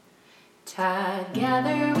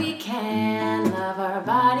Together we can love our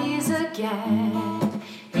bodies again.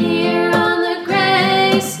 Here on the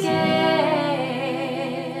grayscale.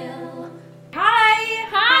 Hi,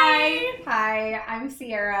 I'm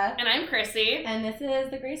Sierra. And I'm Chrissy. And this is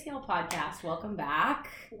the Grayscale Podcast. Welcome back.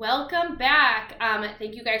 Welcome back.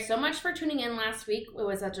 Thank you guys so much for tuning in last week. It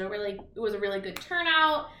was a really good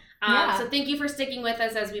turnout. So thank you for sticking with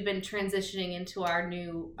us as we've been transitioning into our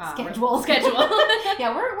new schedule.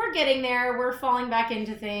 Yeah, we're getting there. We're falling back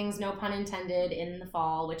into things, no pun intended, in the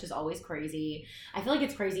fall, which is always crazy. I feel like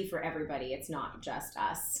it's crazy for everybody. It's not just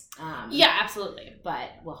us. Yeah, absolutely.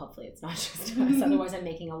 But, well, hopefully it's not just us. Otherwise, I'm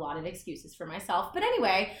making a lot of excuses for myself. But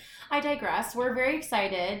anyway, I digress. We're very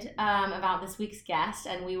excited about this week's guest,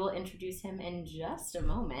 and we will introduce him in just a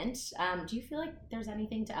moment. Do you feel like there's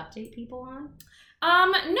anything to update people on?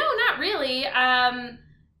 No, not really.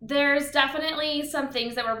 There's definitely some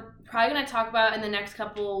things that we're probably going to talk about in the next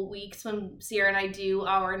couple weeks when Sierra and I do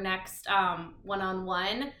our next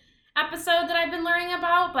one-on-one episode that I've been learning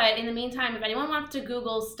about. But in the meantime, if anyone wants to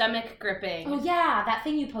Google stomach gripping. Oh, yeah, that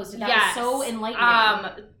thing you posted. That was so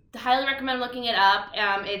enlightening. Highly recommend looking it up.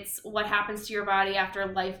 It's what happens to your body after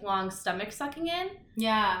lifelong stomach sucking in.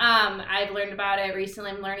 Yeah. I've learned about it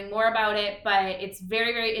recently. I'm learning more about it, but it's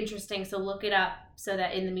very, very interesting. So look it up so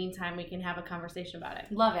that in the meantime we can have a conversation about it.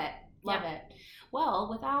 Love it. Love it. Well,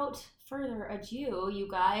 without further ado, you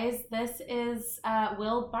guys, this is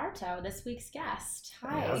Will Bartow, this week's guest.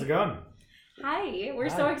 Hi. Hey, how's it going? Hi. We're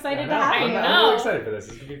so excited to have you. I'm really excited for this.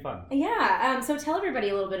 This is going to be fun. Yeah. So tell everybody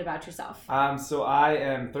a little bit about yourself. So I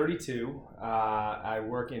am 32. I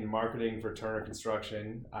work in marketing for Turner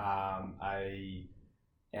Construction. I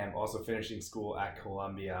am also finishing school at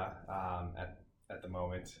Columbia at the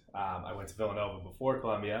moment. I went to Villanova before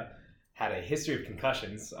Columbia. Had a history of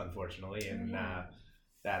concussions, unfortunately, and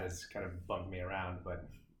that has kind of bumped me around, but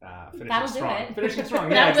finishing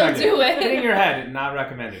strong. Yeah, that will do it. Hitting your head, not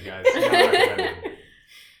recommended, guys. Not recommended.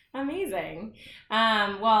 Amazing.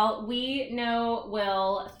 Well, we know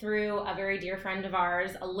Will through a very dear friend of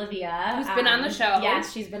ours, Olivia. Who's been on the show.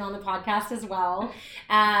 Yes, she's been on the podcast as well.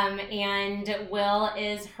 And Will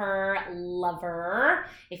is her lover,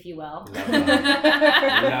 if you will. Lover.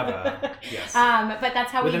 Yes. But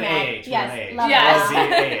that's how with we an met. A-H, Yes, with an A-H. lover. Yes.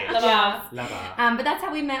 Yes. Lover. But that's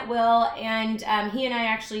how we met Will, and he and I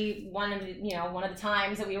actually one of the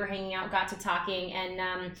times that we were hanging out got to talking,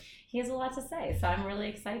 and he has a lot to say, so I'm really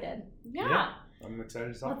excited. Yeah. I'm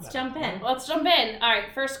excited to talk Let's jump in. Let's jump in. All right,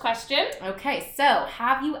 first question. Okay, so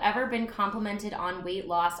have you ever been complimented on weight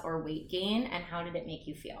loss or weight gain, and how did it make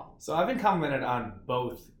you feel? So I've been complimented on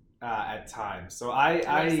both at times. So I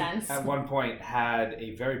at one point had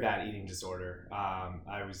a very bad eating disorder.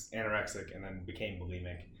 I was anorexic and then became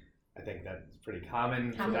bulimic. I think that's pretty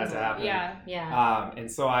common for that to happen. Yeah. And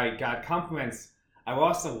so I got compliments. I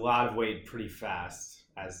lost a lot of weight pretty fast,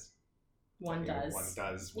 as one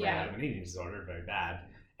does when I have an eating disorder, very bad.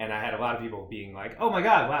 And I had a lot of people being like, "Oh my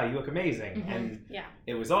God, wow, you look amazing." Mm-hmm. And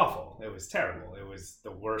it was awful. It was terrible. It was the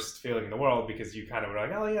worst feeling in the world because you kind of were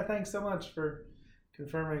like, "Oh yeah, thanks so much for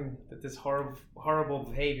confirming that this horrible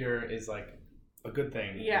behavior is like a good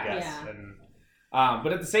thing." I guess. Yeah. And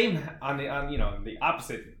but at the same on the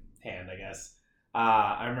opposite hand, I guess.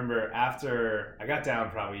 I remember after I got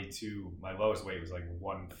down probably to my lowest weight was like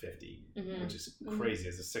 150, which is crazy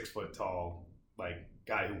as a 6 foot tall like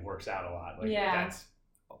guy who works out a lot. Like that's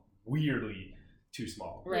weirdly too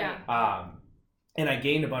small. Right. And I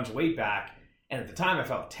gained a bunch of weight back, and at the time I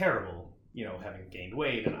felt terrible, having gained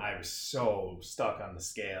weight, and I was so stuck on the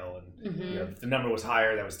scale, and if the number was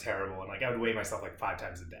higher, that was terrible, and like I would weigh myself like 5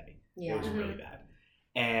 times a day. Yeah. It was really bad,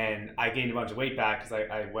 and I gained a bunch of weight back because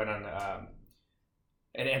I went on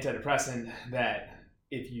an antidepressant that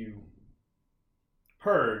if you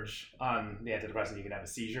purge on the antidepressant, you can have a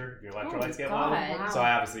seizure if your electrolytes get low. Wow. So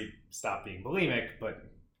I obviously stopped being bulimic, but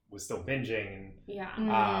was still binging.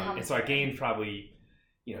 And so I gained probably,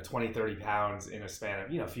 20, 30 pounds in a span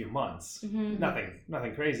of, a few months.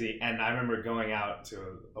 Nothing crazy. And I remember going out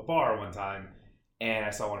to a bar one time and I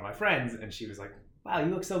saw one of my friends and she was like, "Wow,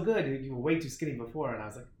 you look so good. You were way too skinny before." And I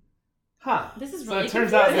was like, this is so really it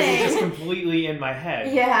turns out this is just completely in my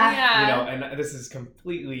head. Yeah. And this is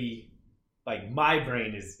completely like my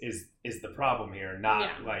brain is the problem here,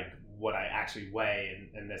 not like what I actually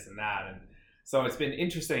weigh and this and that. And so it's been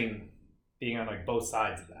interesting being on like both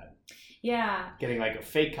sides of that. Yeah. Getting like a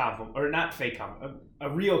fake compliment, or not fake compliment, a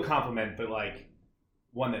real compliment, but like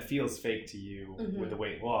one that feels fake to you with the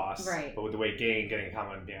weight loss. Right. But with the weight gain, getting a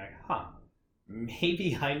compliment and being like,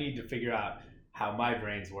 maybe I need to figure out how my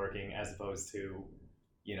brain's working as opposed to,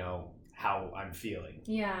 how I'm feeling.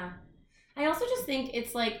 Yeah. I also just think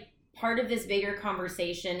it's like part of this bigger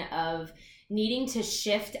conversation of needing to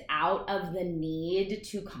shift out of the need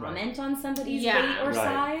to comment on somebody's weight or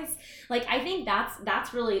size. Like, I think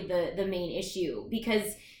that's really the main issue,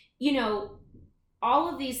 because, you know,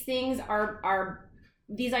 all of these things are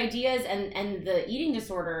these ideas and the eating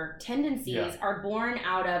disorder tendencies are born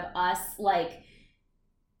out of us, like,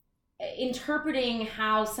 interpreting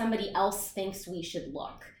how somebody else thinks we should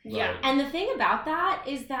look. Yeah. And the thing about that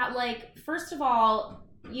is that, like, first of all,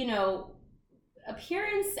 you know,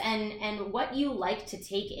 appearance and what you like to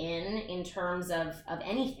take in terms of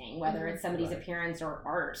anything, whether it's somebody's appearance or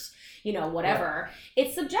art, you know, whatever,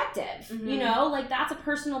 it's subjective, you know, like, that's a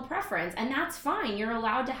personal preference, and that's fine. You're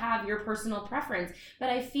allowed to have your personal preference. But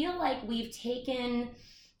I feel like we've taken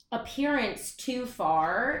appearance too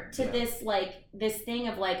far to this thing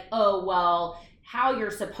of, like, oh, well, how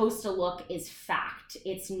you're supposed to look is fact.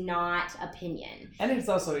 It's not opinion. And it's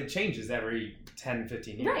also, it changes every 10,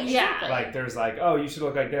 15 years. Right, exactly. Like, there's like, oh, you should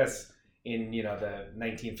look like this in, you know, the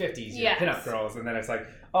 1950s, you know, pinup girls. And then it's like,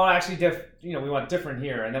 oh, actually, you know, we want different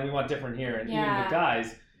here, and then we want different here. And even with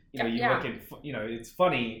guys, you know, you look at, you know, it's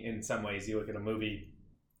funny in some ways. You look at a movie,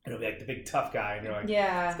 it'll be like the big tough guy, and you're like,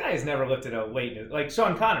 this guy has never lifted a weight. Like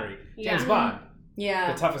Sean Connery, James Bond.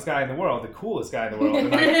 The toughest guy in the world, the coolest guy in the world.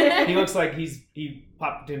 And like, he looks like he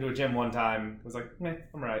popped into a gym one time, was like, I'm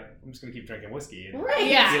right. I'm just going to keep drinking whiskey. And,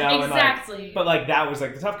 Yeah, you know, exactly. Like, but like, that was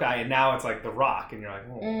like the tough guy, and now it's like The Rock, and you're like,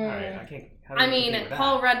 well, all right, I can't. I mean,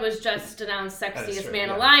 Paul Rudd was just announced sexiest man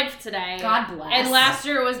alive today. God bless. And last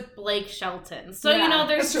year was Blake Shelton. So, you know,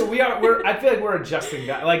 there's... That's true. I feel like we're adjusting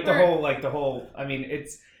that. Like, the whole, I mean,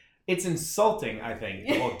 it's insulting, I think,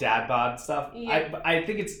 the whole dad bod stuff. I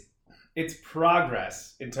think it's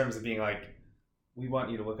progress in terms of being like, we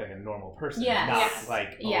want you to look like a normal person, not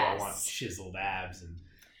like, oh, I want chiseled abs and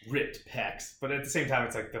ripped pecs. But at the same time,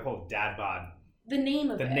 it's like the whole dad bod. The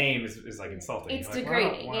name is like insulting. It's like,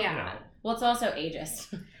 degrading, you know. Well, it's also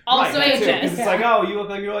ageist. Also right, ageist. It's like, oh, you look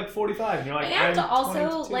like you're like 45. And you're like, and I'm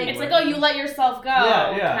also 22. like, it's like, oh, you let yourself go,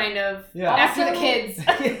 kind of. Yeah. After Also, the kids.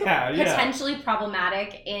 Potentially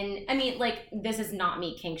problematic in, I mean, like, this is not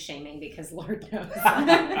me kink shaming, because Lord knows I'm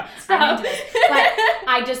into this. But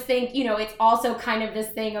I just think, you know, it's also kind of this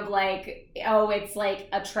thing of like, oh, it's like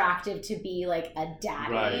attractive to be like a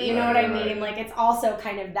daddy. You know what I mean? Like, it's also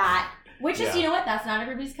kind of that, which is, you know what, that's not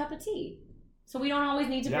everybody's cup of tea. So we don't always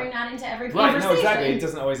need to bring that into every conversation. No, exactly. It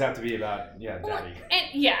doesn't always have to be about, daddy.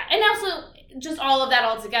 And also, just all of that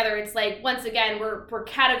all together, it's like, once again, we're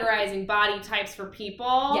categorizing body types for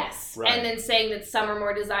people. Yes. Right. And then saying that some are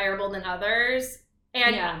more desirable than others.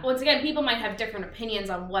 And once again, people might have different opinions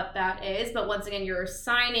on what that is, but once again, you're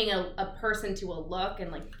assigning a person to a look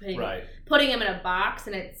and like putting them in a box,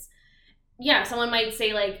 and it's, someone might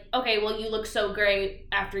say like, okay, well, you look so great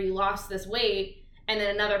after you lost this weight. And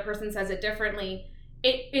then another person says it differently.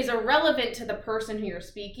 It is irrelevant to the person who you're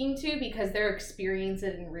speaking to, because they're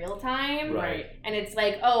experiencing it in real time. Right. And it's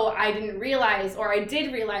like, oh, I didn't realize, or I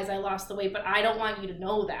did realize I lost the weight, but I don't want you to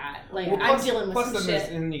know that. Like, I'm dealing with some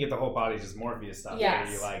shit. And then you get the whole body dysmorphia stuff. Yes.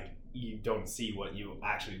 Where you like, you don't see what you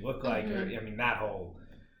actually look like. Or, I mean, that whole...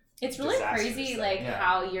 It's really crazy, like,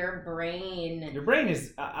 how your brain... Your brain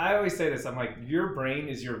is... I always say this. I'm like, your brain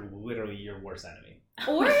is literally your worst enemy.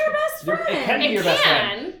 Or your best friend. It can be your best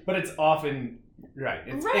friend, but it's often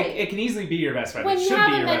It can easily be your best friend. When it you should have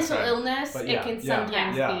be a your best mental friend. illness, it can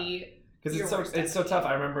sometimes be because it's so tough.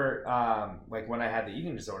 I remember like when I had the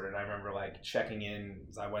eating disorder, and I remember like checking in.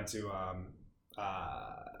 I went to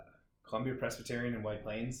Columbia Presbyterian in White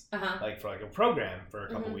Plains, like for like a program for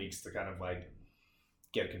a couple weeks to kind of like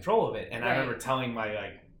get control of it. And I remember telling my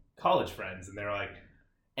like college friends, and they were like,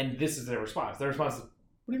 and this is their response. Their response is,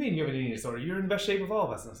 what do you mean you have an eating disorder? You're in the best shape of all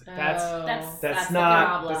of us. And I was like, that's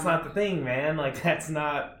not the thing, man. Like, that's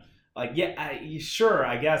not, like, sure,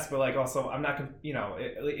 I guess, but like also I'm not,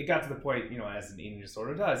 it got to the point, as an eating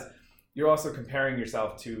disorder does, you're also comparing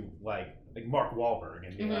yourself to like Mark Wahlberg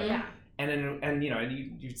and being like, and then, and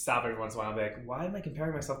you stop every once in a while and be like, why am I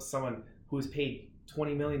comparing myself to someone who is paid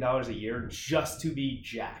 $20 million a year just to be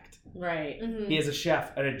jacked? Right. Mm-hmm. He is a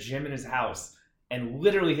chef at a gym in his house, and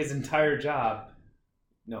literally his entire job,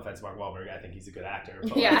 no offense to Mark Wahlberg, I think he's a good actor,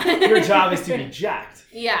 but like, your job is to be jacked.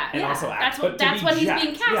 And also act. That's what he's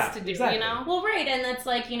being cast to do, exactly. Well, right, and that's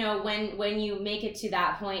like, when you make it to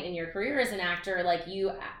that point in your career as an actor, like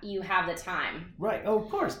you have the time. Right, oh, of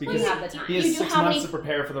course, because you have the time. He has 6 months to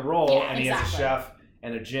prepare for the role, and he has a chef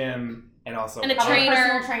and a gym, and also and a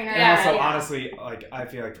personal trainer. And also, honestly, like, I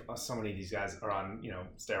feel like so many of these guys are on,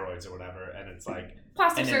 steroids or whatever, and it's like...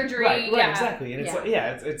 Plastic surgery. Right, exactly. And it's like,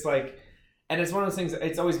 it's like... And it's one of those things,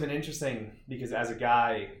 it's always been interesting, because as a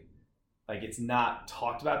guy, like it's not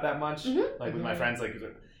talked about that much. Mhm. Like with my friends, like,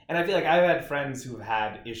 and I feel like I've had friends who've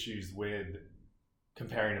had issues with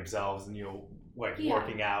comparing themselves and like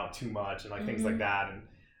working out too much and like things like that, and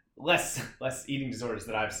less eating disorders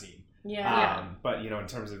that I've seen. But in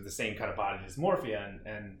terms of the same kind of body dysmorphia,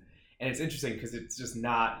 and it's interesting because it's just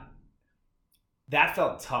not. That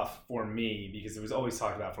felt tough for me because it was always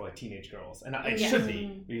talked about for like teenage girls, and it should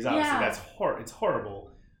be, because obviously that's it's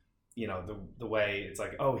horrible. The way it's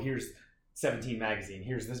like, oh, here's 17 magazine,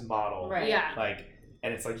 here's this model, right? Yeah, like,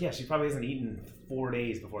 and it's like, yeah, she probably hasn't eaten 4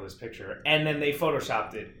 days before this picture, and then they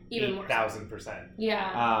photoshopped it 8,000%.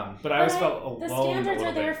 Yeah. But I always felt alone. The standards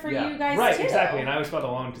are there for you guys, right? too. Exactly, and I always felt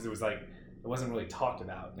alone because it was like it wasn't really talked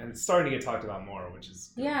about, and it's starting to get talked about more, which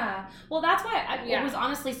is good. Yeah. Well, that's why I was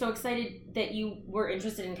honestly so excited that you were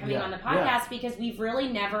interested in coming on the podcast, because we've really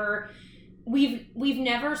never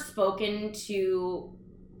spoken to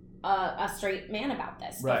a straight man about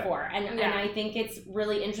this before, and I think it's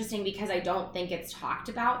really interesting because I don't think it's talked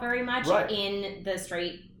about very much in the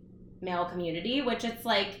straight male community, which it's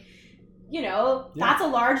like, that's a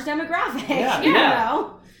large demographic.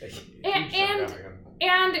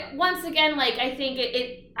 And once again, like, I think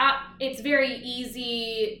it's very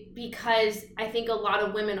easy because I think a lot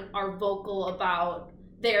of women are vocal about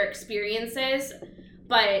their experiences,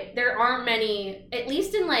 but there aren't many, at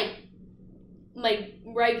least in like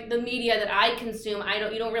the media that I consume,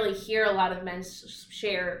 you don't really hear a lot of men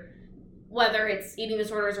share, whether it's eating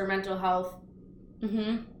disorders or mental health.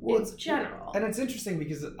 Well, it's general. And it's interesting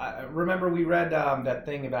because I remember we read that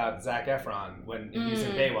thing about Zac Efron when he was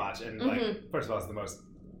in Baywatch, and like, first of all, it's the most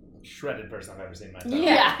shredded person I've ever seen in my life.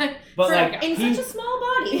 Yeah, but like in such a small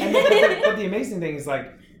body. But the amazing thing is,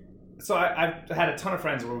 like, so I've had a ton of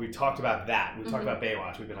friends where we talked about that. We talked about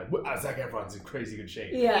Baywatch. We've been like, Zac Efron's in crazy good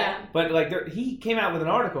shape. Yeah. But like, he came out with an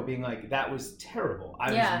article being like, that was terrible.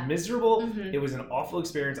 I was miserable. It was an awful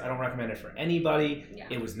experience. I don't recommend it for anybody. Yeah.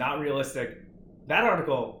 It was not realistic. That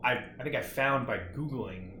article, I think I found by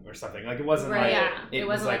Googling or something. Like, it wasn't it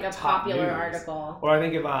wasn't like a popular article. Or I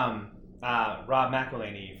think of Rob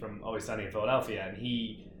McElhaney from Always Sunny in Philadelphia, and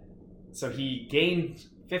he gained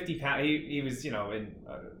 50 pounds. He was, a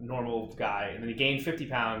normal guy, and then he gained 50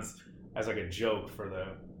 pounds as like a joke for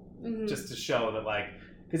just to show that, like,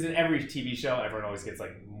 because in every TV show, everyone always gets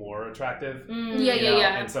like more attractive.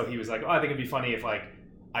 And so he was like, I think it'd be funny if like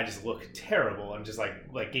I just look terrible and just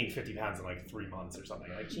like gained 50 pounds in like 3 months or something.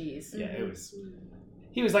 Like, jeez. Yeah, it was.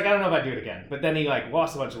 He was like, I don't know if I'd do it again. But then he like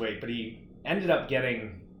lost a bunch of weight, but he ended up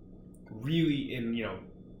getting really in,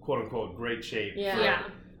 quote unquote great shape for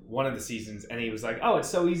one of the seasons, and he was like, oh, it's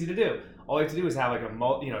so easy to do. All you have to do is have like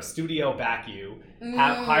a studio back you,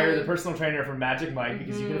 hire the personal trainer from Magic Mike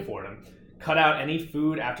because you can afford him, cut out any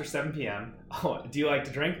food after 7 p.m. Oh, do you like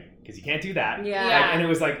to drink? Because you can't do that. And it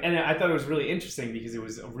was like, and I thought it was really interesting because it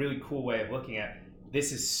was a really cool way of looking at,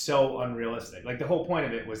 this is so unrealistic. Like, the whole point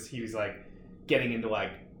of it was he was like getting into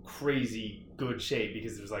like crazy good shape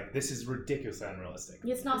because it was like, this is ridiculously unrealistic.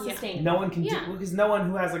 It's not sustainable. No one can do, because no one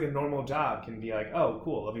who has like a normal job can be like, oh,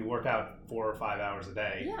 cool, let me work out 4 or 5 hours a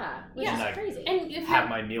day. Which is like, crazy. And have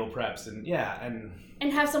my meal preps and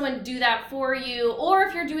have someone do that for you, or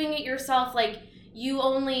if you're doing it yourself, like, you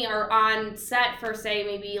only are on set for, say,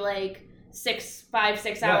 maybe like 6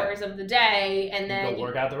 hours of the day, and then you go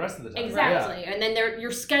work out the rest of the time. Exactly, and then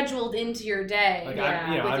you're scheduled into your day, like with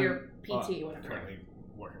I'm, your PT. Whatever. Currently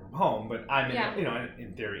working from home, but I'm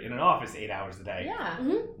in theory in an office 8 hours a day.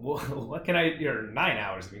 Well, what can I? 9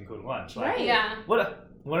 hours if you include lunch. Like,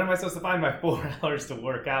 What am I supposed to find my 4 hours to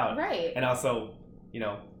work out? And also,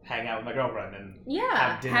 hang out with my girlfriend and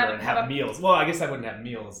have dinner and have meals. Well, I guess I wouldn't have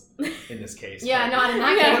meals in this case. Not in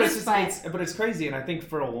that case. But it's crazy, and I think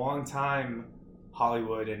for a long time,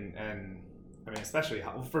 Hollywood and I mean, especially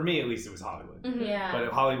for me at least, it was Hollywood. But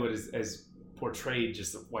Hollywood is portrayed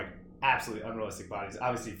just like absolutely unrealistic bodies.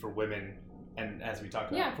 Obviously, for women, and as we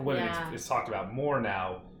talked about, for women, it's talked about more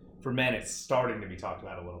now. For men, it's starting to be talked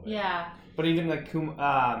about a little bit. But even like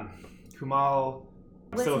Kumail,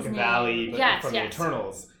 Silicon Valley, but from the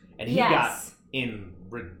Eternals. And he got in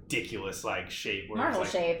ridiculous like shape. Marvel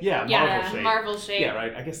shape. Marvel shape. Yeah,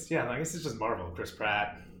 right. I guess it's just Marvel. Chris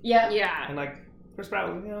Pratt. And like Chris Pratt,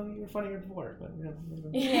 you were funnier before, but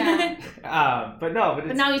but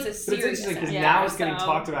now he's a serious. But it's interesting because now it's getting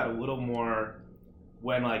talked about a little more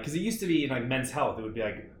when like, because it used to be in like Men's Health, it would be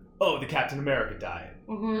like, oh, the Captain America diet,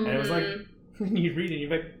 and it was like when you'd read it,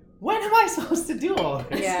 you'd be like, when am I supposed to do all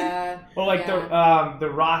this? Or like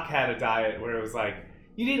the Rock had a diet where it was like,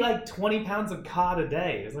 you'd eat like 20 pounds of cod a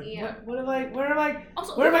day. It's like, Yeah. where am I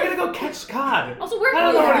Also, going to go catch cod? Also, we're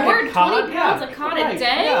I don't know where to get cod. 20 pounds of cod a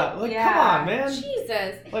day? Yeah, like, come on, man.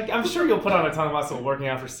 Jesus. Like, I'm sure you'll put on a ton of muscle working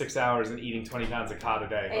out for 6 hours and eating 20 pounds of cod a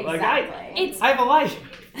day. But Exactly. I have a life.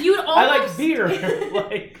 You'd almost, I like beer.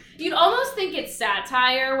 Like, you'd almost think it's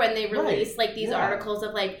satire when they release like these Yeah. articles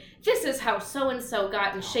of like, this is how so-and-so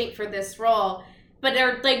got in shape for this role. But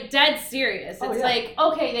they're like dead serious. It's like,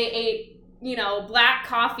 okay, they ate, you know, black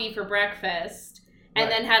coffee for breakfast and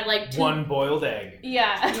then had like one boiled egg.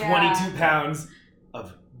 Yeah. 22 pounds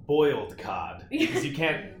of boiled cod. Because you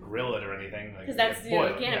can't grill it or anything. Because that's, you know,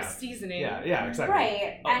 you can't have seasoning. Yeah, exactly.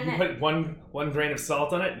 Right. You put one grain of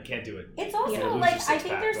salt on it, you can't do it. It's also Yeah. like, Lose I your think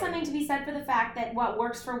six-pack, there's right. something to be said for the fact that what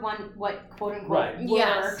works for one, what quote unquote Right.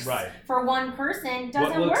 works Right. for one person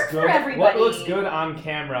doesn't What looks work good, for everybody. What looks good on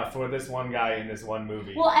camera for this one guy in this one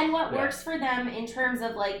movie. Well, and what Yeah. works for them in terms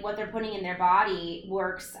of like what they're putting in their body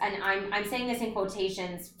works, and I'm saying this in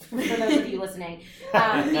quotations for those of you listening,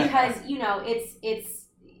 because you know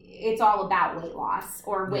it's all about weight loss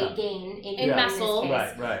or weight gain in muscle.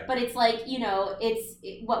 this case. Right. But it's like, you know,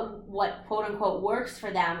 what quote unquote works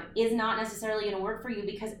for them is not necessarily going to work for you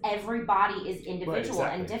because every body is individual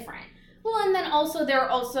and different. Well, and then also they're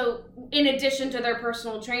also, in addition to their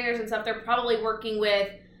personal trainers and stuff, they're probably working with,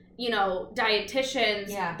 you know, dietitians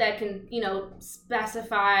that can, you know,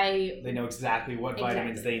 specify. They know exactly what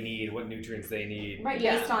vitamins they need, what nutrients they need. Right,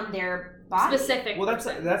 based on their body. Specific. Well,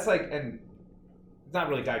 that's like, and not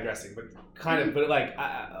really digressing, but kind of, but like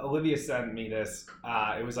Olivia sent me this.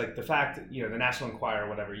 It was like the fact, you know, the National Enquirer or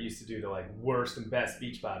whatever used to do the like worst and best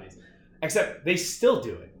beach bodies, except they still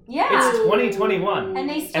do it. Yeah. It's 2021. And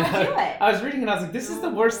they still do it. I was reading and I was like, this is the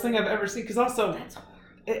worst thing I've ever seen. Because also,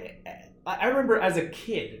 I remember as a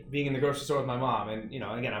kid being in the grocery store with my mom, and, you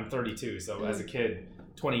know, again, I'm 32, so as a kid,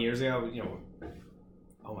 20 years ago, you know,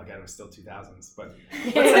 oh my God, it was still 2000s, but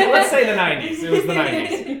let's say the 90s. It was the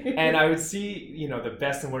 90s. And I would see, you know, the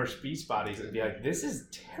best and worst beach bodies and be like, this is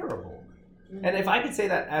terrible. Mm-hmm. And if I could say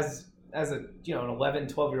that as a, you know, an 11,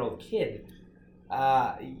 12-year-old kid,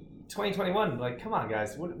 2021, like, come on,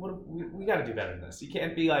 guys, we got to do better than this. You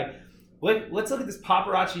can't be like, let's look at this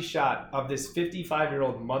paparazzi shot of this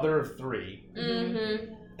 55-year-old mother of three.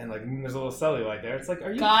 Mm-hmm. And like, there's a little cellulite there. It's like,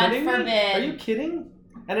 are you God kidding forbid. me? Are you kidding?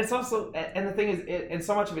 And it's also, and the thing is, and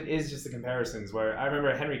so much of it is just the comparisons. Where I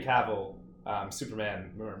remember Henry Cavill,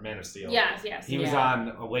 Superman, Man of Steel. Yes. He was on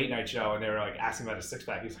a late night show, and they were like asking about a six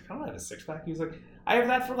pack. He was like, I don't have a six pack. He was like, I have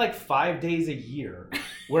that for like 5 days a year,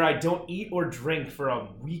 where I don't eat or drink for a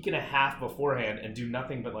week and a half beforehand and do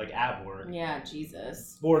nothing but like ab work. Yeah,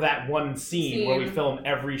 Jesus. For that one scene where we film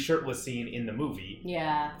every shirtless scene in the movie.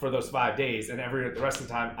 Yeah. For those 5 days, and the rest of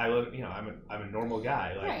the time, I look, you know, I'm a normal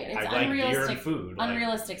guy. Like, right. It's I like beer and food.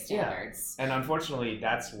 Unrealistic standards. Yeah. And unfortunately,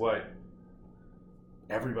 that's what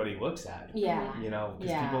everybody looks at. Yeah. You know,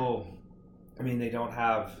 because people, I mean, they don't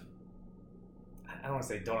have, I don't want to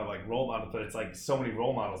say don't have like role models, but it's like so many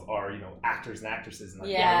role models are, you know, actors and actresses. And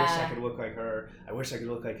like, I wish I could look like her. I wish I could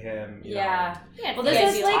look like him. You know? Well,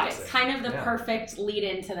 this is like toxic. kind of the perfect lead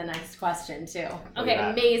into the next question, too. Okay,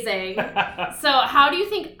 amazing. So how do you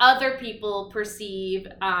think other people perceive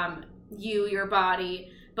your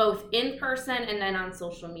body, both in person and then on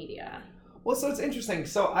social media? Well, so it's interesting.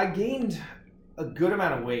 So I gained a good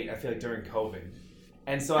amount of weight, I feel like, during COVID.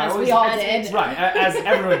 And so as I always, we all did. Right, as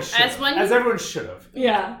everyone should as everyone should have.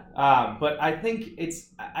 Yeah. But I think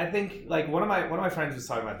like one of my friends was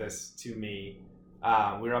talking about this to me.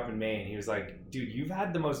 We were up in Maine. He was like, dude, you've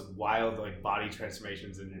had the most wild like body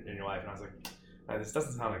transformations in your life. And I was like, this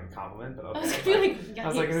doesn't sound like a compliment, but okay. I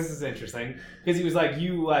was like, this is interesting. Because he was like,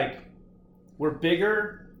 you like were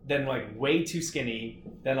bigger, then like way too skinny,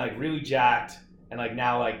 then like really jacked, and like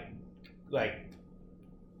now like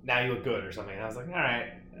now you look good or something. And I was like, all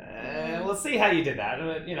right, we'll see how you did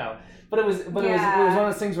that. You know, but it was one of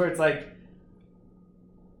those things where it's like,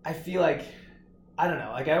 I feel like, I don't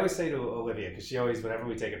know, like I always say to Olivia, because she always, whenever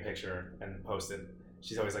we take a picture and post it,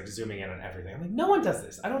 she's always like zooming in on everything. I'm like, no one does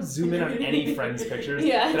this. I don't zoom in on any friends' pictures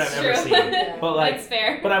that I've ever seen. But like, that's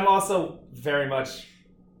fair. But I'm also very much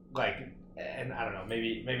like, and I don't know,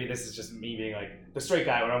 maybe this is just me being like the straight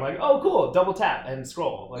guy where I'm like, oh cool, double tap and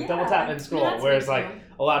scroll, double tap and scroll. Whereas like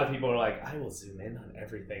a lot of people are like, I will zoom in on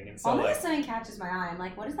everything, and so only like if something catches my eye, I'm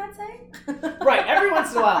like, what does that say? Right, every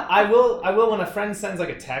once in a while, I will when a friend sends like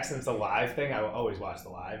a text and it's a live thing, I will always watch the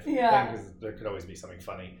live thing because there could always be something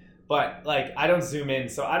funny. But like I don't zoom in,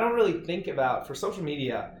 so I don't really think about, for social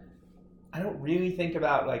media, I don't really think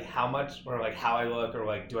about like how much or like how I look or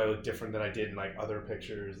like do I look different than I did in like other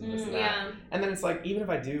pictures and this and that. And then it's like, even if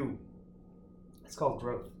I do, it's called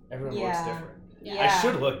growth. Everyone looks different. Yeah. I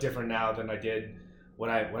should look different now than I did when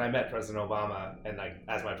I met President Obama, and like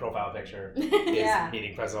as my profile picture is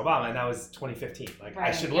meeting President Obama, and that was 2015. Like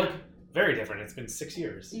I should look very different. It's been 6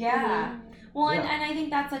 years. Yeah. Well, and I think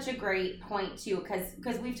that's such a great point too,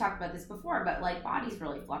 because we've talked about this before, but like bodies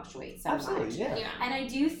really fluctuate so Absolutely, much. yeah. And I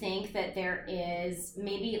do think that there is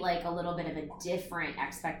maybe like a little bit of a different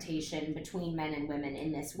expectation between men and women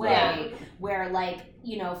in this way, where like,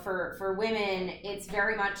 you know, for women, it's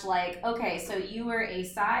very much like, okay, so you were a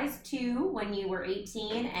size 2 when you were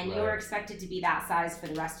 18, and you were expected to be that size for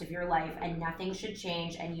the rest of your life, and nothing should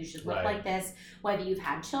change, and you should look like this, whether you've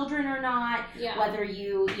had children or not, whether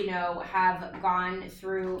you know, have gone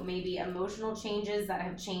through maybe emotional changes that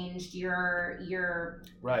have changed your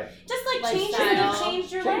just like changes that have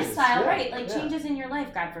changed your lifestyle, changes in your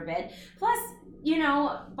life, God forbid. Plus, you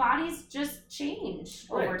know, bodies just change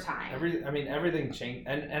over time. Everything change,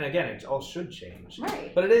 and again, it all should change.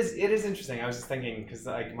 Right. But it is interesting. I was just thinking, because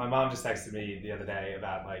like my mom just texted me the other day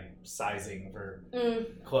about like sizing for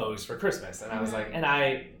clothes for Christmas, and I was like,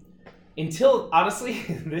 until honestly,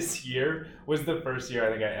 this year was the first year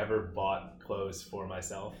I think I ever bought clothes for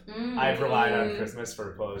myself. I've relied on Christmas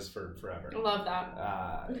for clothes for forever. Love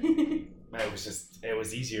that. It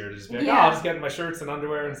was easier to just be like, I'll just get my shirts and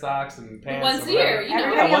underwear and socks and pants. Once a year, you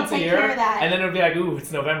know. Once a year. And then it would be like, ooh,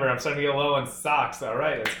 it's November. I'm starting to get low on socks. All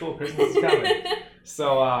right, that's cool. Christmas is coming.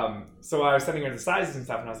 So I was sending her the sizes and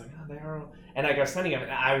stuff, and I was like, oh, they are. And like I was sending them,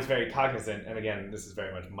 and I was very cognizant. And again, this is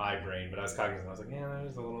very much my brain, but I was cognizant. I was like, yeah,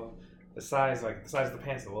 there's a little. The size of the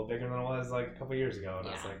pants is a little bigger than it was like a couple years ago, and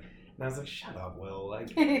I was like, shut up, Will,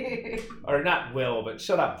 like, or not Will, but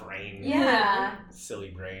shut up, brain, silly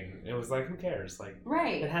brain. It was like, who cares, like,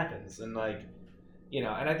 it happens, and like, you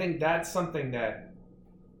know, and I think that's something that,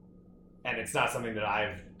 and it's not something that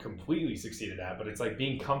I've completely succeeded at, but it's like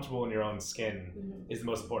being comfortable in your own skin is the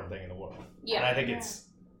most important thing in the world. Yeah, and I think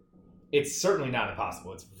it's certainly not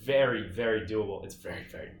impossible. It's very, very doable. It's very,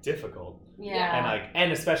 very difficult. Yeah.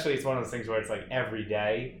 And especially it's one of those things where it's like every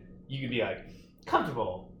day you can be like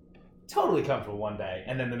totally comfortable one day,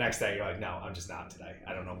 and then the next day you're like, no, I'm just not today.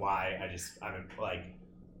 I don't know why. I just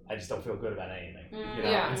don't feel good about anything. You know?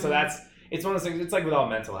 And so it's one of those things. It's like with all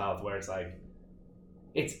mental health where it's like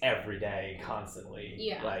it's every day, constantly.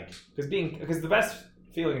 Yeah. Like because the best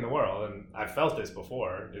feeling in the world, and I've felt this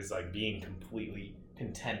before, is like being completely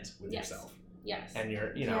content with yourself. Yes. And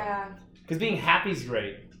you're, you know, because being happy is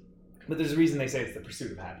great, but there's a reason they say it's the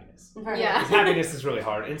pursuit of happiness. Right. Yeah. Because happiness is really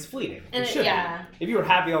hard and it's fleeting. And it should be. If you were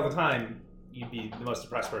happy all the time, you'd be the most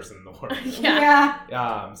depressed person in the world.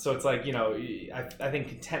 So it's like, you know, I think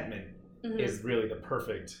contentment is really the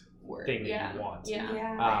perfect thing that you want.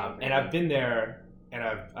 Yeah. And I've been there, and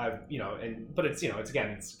I've you know, but it's, you know,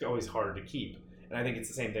 it's always hard to keep. And I think it's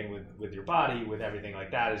the same thing with your body, with everything like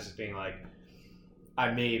that. It's just being like,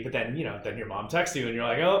 but then, you know, then your mom texts you and you're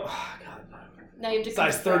like, oh, God, now you have to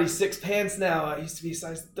size 36 pants now. I used to be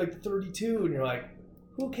size like 32. And you're like,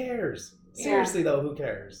 who cares? Seriously, though, who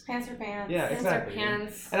cares? Pants are pants. Yeah, exactly.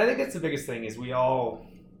 Pants. And I think that's the biggest thing is we all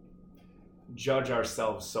judge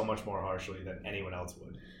ourselves so much more harshly than anyone else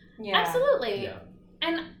would. Yeah. Absolutely. Yeah.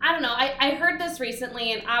 And I don't know, I heard this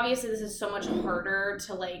recently, and obviously this is so much harder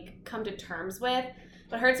to like come to terms with.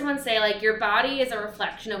 But I heard someone say, like, your body is a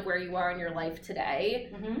reflection of where you are in your life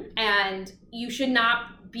today. And you should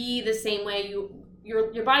not be the same way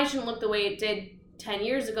your body shouldn't look the way it did 10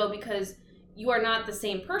 years ago, because you are not the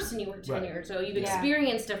same person you were 10 years ago. You've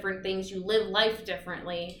experienced different things. You live life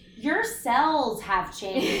differently. Your cells have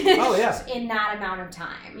changed in that amount of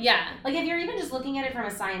time. Yeah. Like, if you're even just looking at it from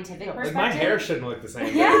a scientific perspective. Like, my hair shouldn't look the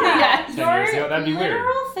same. 10 years ago. That'd be weird. Your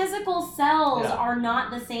literal physical cells are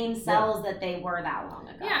not the same cells that they were that long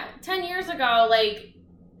ago. Yeah. 10 years ago, like,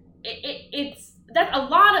 it's that a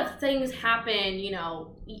lot of things happen, you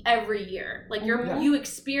know, every year. Like, you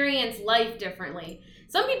experience life differently.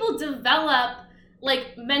 Some people develop,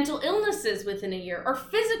 like, mental illnesses within a year, or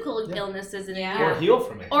physical illnesses in a year. Or heal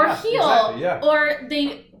from it. Or or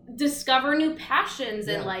they discover new passions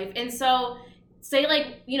in life. And so, say,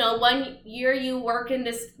 like, you know, 1 year you work in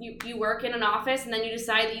you work in an office, and then you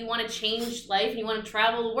decide that you want to change life and you want to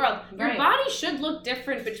travel the world. Your body should look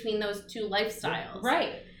different between those two lifestyles.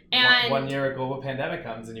 Right. And 1 year a global pandemic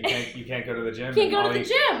comes, and you can't go to the gym. Can't go to the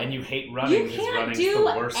gym. And you hate running because running's the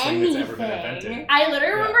worst thing that's ever been invented. I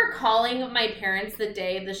literally remember calling my parents the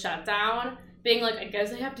day of the shutdown, being like, I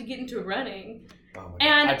guess I have to get into running. Oh my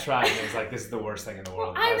God. I tried, and it was like, this is the worst thing in the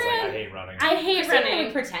world. I hate running. I hate running. We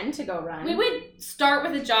would pretend to go run. We would start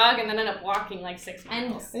with a jog and then end up walking like 6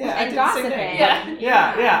 miles. And gossiping.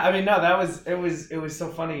 Yeah. I mean, no, it was so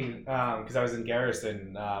funny because I was in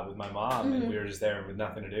Garrison with my mom, and we were just there with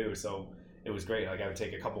nothing to do. So it was great. Like I would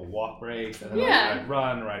take a couple walk breaks, and then Yeah. I'd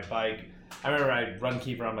run or I'd bike. I remember I'd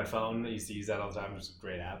Runkeeper on my phone. I used to use that all the time. It was a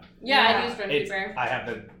great app. Yeah, I use Runkeeper. I have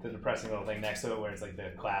the depressing little thing next to it where it's like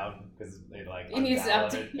the cloud because they like It needs to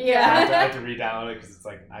undownload update. it. Yeah. So I have to re-download it because it's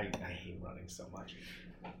like I hate running so much.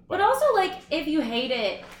 But also, like, if you hate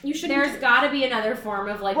it, You should. there's got to be another form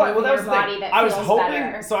of, like, Right, well, moving that was your the body thing. that I was feels hoping,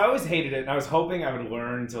 better. so I always hated it, and I was hoping I would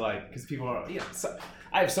learn to, like, because people are, so,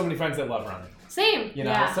 I have so many friends that love running, Same. you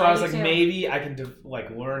know? Yeah, So I was I like, do too. maybe I can,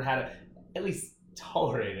 learn how to at least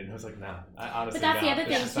tolerate it. And I was like, no, I honestly But that's the no, other it's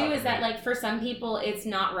thing, just not too, is for that, me. like, for some people, it's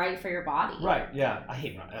not right for your body. Right, yeah. I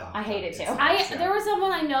hate running. Oh, I hate it, too. There was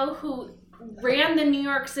someone I know who ran the New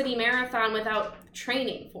York City Marathon without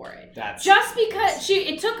training for it. That's Just because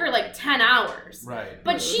it took her like 10 hours. right.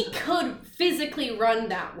 But she could physically run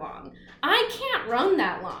that long. I can't run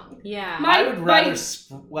that long. Yeah. I would rather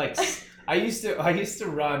I used to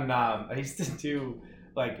run. I used to do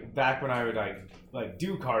like back when I would like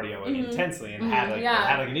do cardio like intensely and had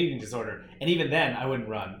an eating disorder, and even then I wouldn't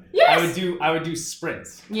run. Yes. I would do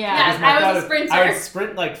sprints. Yeah. Yes, Because my I thought was a is, sprinter. I would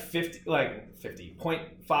sprint like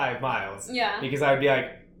 0.5 miles. Yeah. Because I would be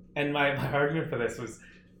like, and my argument for this was,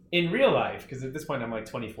 in real life, because at this point I'm like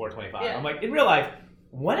 24, 25. Yeah. I'm like, in real life,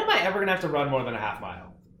 when am I ever gonna have to run more than a half mile?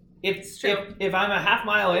 It's true. If I'm a half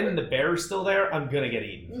mile in and the bear's still there, I'm gonna get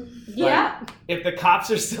eaten. Yeah. If the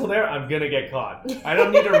cops are still there, I'm gonna get caught. I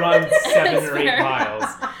don't need to run 7 or 8 fair. miles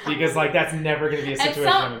because like that's never gonna be a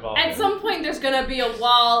situation I'm involved in. At some point, there's gonna be a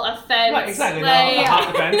wall, a fence. Right, exactly. Like, Now I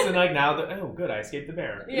hop the fence and like now, oh good, I escaped the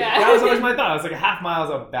bear. Yeah. That was always my thought. I was like a half mile is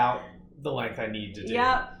about the length I need to do.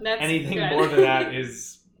 Yep. that's Anything good. more than that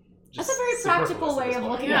is just That's a very practical superfluous at way this of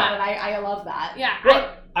point. looking Yeah. at it. I love that. Yeah.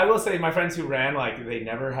 Well, I will say my friends who ran, like, they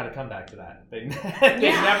never had a comeback to that. They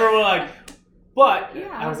Yeah. never were like, but. Yeah.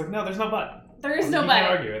 I was like, no, there's no but. There is You no can't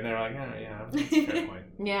but. argue. And they're like, oh, yeah, that's a fair point.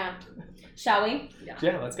 Yeah. Shall we?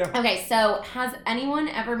 Yeah, let's go. Okay, so has anyone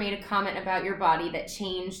ever made a comment about your body that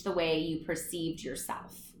changed the way you perceived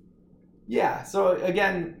yourself? Yeah, so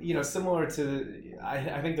again, similar to,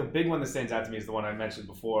 I think the big one that stands out to me is the one I mentioned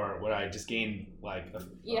before, where I just gained, like,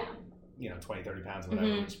 20, 30 pounds, whatever,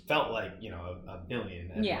 Mhm. which felt like, a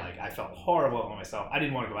billion. And, Yeah. like, I felt horrible about myself. I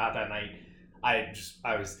didn't want to go out that night. I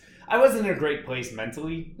wasn't in a great place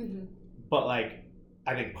mentally, but, like,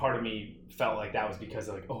 I think part of me felt like that was because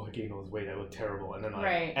of, like, oh, I gained all this weight, I look terrible. And then, like,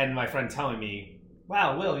 Right. and my friend telling me,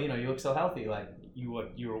 wow, Will, you look so healthy. Like, you were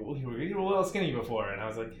a little skinny before. And I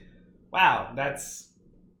was like, wow, that's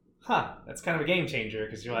kind of a game changer,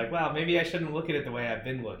 because you're like, wow, maybe I shouldn't look at it the way I've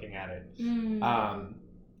been looking at it.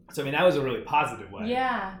 So I mean, that was a really positive way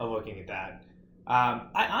of looking at that.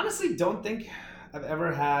 I honestly don't think I've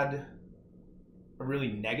ever had a really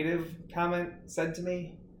negative comment said to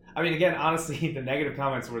me. I mean, again, honestly, the negative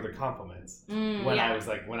comments were the compliments when I was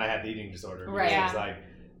like, when I had the eating disorder. Because Right. it was like,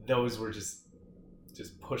 those were just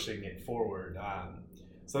pushing it forward.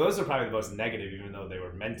 So those are probably the most negative, even though they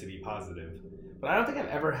were meant to be positive. But I don't think I've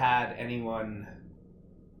ever had anyone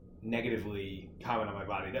negatively comment on my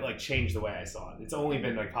body that like changed the way I saw it. It's only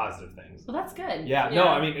been like positive things. Well, that's good. Yeah. No,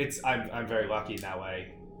 Yeah. I mean, I'm very lucky in that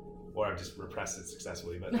way, or I've just repressed it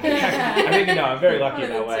successfully. But I think I'm very lucky in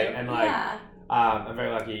that way, and like I'm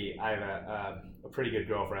very lucky. I have a pretty good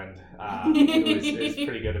girlfriend who is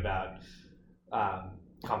pretty good about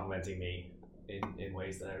complimenting me in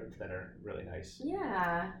ways that are really nice.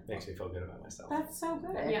 Yeah. Makes me feel good about myself. That's so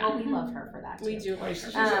good. Yeah. Oh, we love her for that too. We do.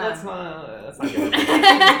 That's not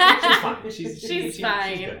good. She's fine. She's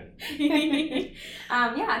fine. She's good.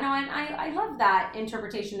 And I love that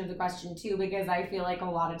interpretation of the question too, because I feel like a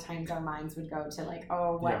lot of times our minds would go to like,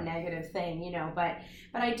 oh, what negative thing, but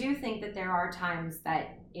I do think that there are times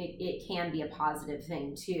that it can be a positive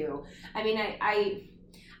thing too. I mean, I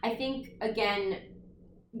think, again,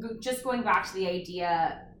 just going back to the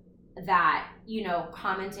idea that,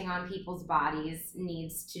 commenting on people's bodies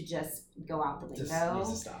needs to just go out the window. Just needs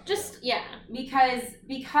to stop.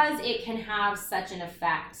 Because it can have such an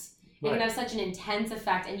effect. It Right. can have such an intense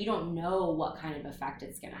effect, and you don't know what kind of effect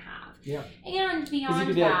it's going to have. Yeah. And Because you beyond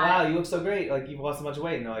could be like, that... wow, you look so great. Like, you've lost so much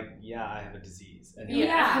weight. And they're like, yeah, I have a disease. And you're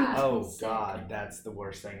like, Yeah. oh, Sick. God, that's the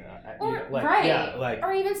worst thing. Right. Yeah, like,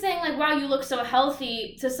 Or even saying like, "Wow, you look so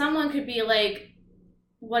healthy," to someone could be like,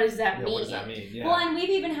 "What does that mean?" what does that mean? Yeah. Well, and we've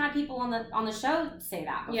even had people on the show say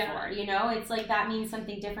that before. Yeah. It's like that means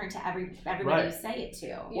something different to everybody Right. you say it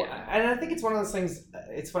to. Well, and I think it's one of those things.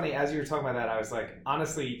 It's funny, as you were talking about that, I was like,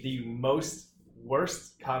 honestly, the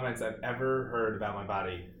worst comments I've ever heard about my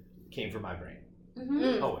body came from my brain.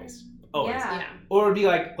 Mm-hmm. Always. Yeah. Yeah. Or it'd be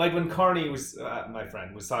like when Carney was, my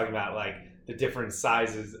friend, was talking about like the different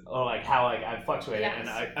sizes, or like how like I fluctuated, Yes. and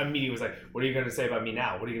I immediately was like, "What are you going to say about me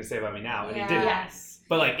now? What are you going to say about me now?" And he Yeah. didn't. Yes.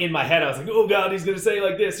 But like in my head, I was like, "Oh God, he's going to say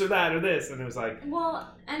like this or that or this," and it was like,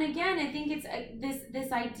 Well, and again, I think it's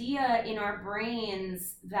this idea in our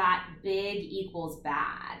brains that big equals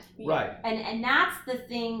bad. right, And that's the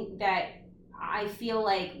thing that I feel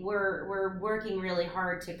like we're working really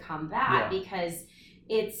hard to combat, Yeah. because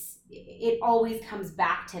it always comes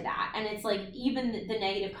back to that. And it's like, even the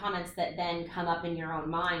negative comments that then come up in your own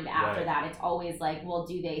mind after Right. that, it's always like, well,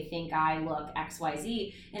 do they think I look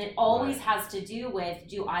XYZ? And it always Right. has to do with,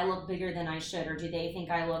 do I look bigger than I should, or do they think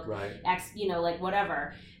I look right, X, like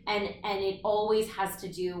whatever. And it always has to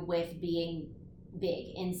do with being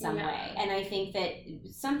big in some Yeah. way. And I think that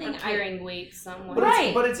something Or carrying weight somewhere. But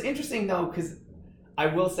Right. But it's interesting though, because I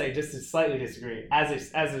will say, just to slightly disagree,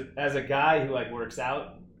 as a guy who like works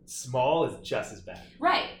out, small is just as bad.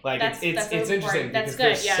 right. Like That's it's really interesting important. That's because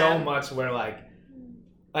there's good, yeah. so much where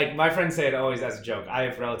like my friends say it always as a joke. I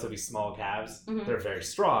have relatively small calves. Mhm. They're very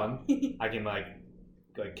strong. I can like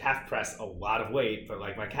calf press a lot of weight, but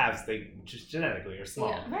like my calves, they just genetically are small.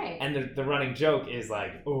 Yeah. Right. And the running joke is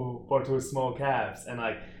like, oh, Bartow has small calves, and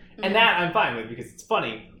like, Mm-hmm. and that I'm fine with because it's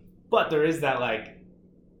funny. But there is that like,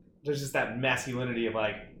 there's just that masculinity of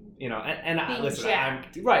like, and I, Being listen,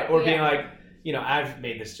 jacked. I'm right, or being Yeah. like, I've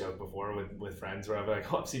made this joke before with friends where I've been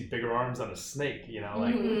like, oh, I've seen bigger arms on a snake,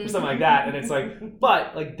 like Mhm. or something like that, and it's like,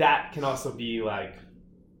 but like that can also be like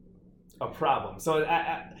a problem. So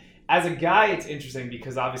as a guy, it's interesting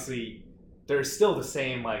because obviously there's still the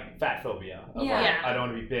same like fat phobia of Yeah. like, Yeah. I don't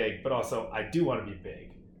want to be big, but also I do want to be big.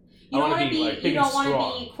 You I don't wanna want to be, like, you big don't and want to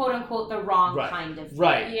strong. be quote unquote the wrong Right. kind of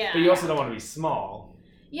Right. thing. Yeah. But you also don't want to be small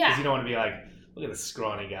because Yeah. you don't want to be like, look at this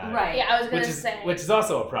scrawny guy. Right. Yeah, I was gonna Which is say. which is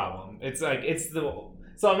also a problem. It's like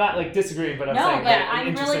so I'm not like disagreeing, but I'm No, saying but that I'm really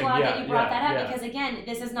interesting- glad yeah, that you brought yeah, that up, yeah. because again,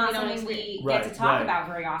 this is not We don't something we experience- get to Right, talk right. about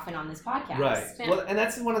very often on this podcast. Right. Yeah. Well, and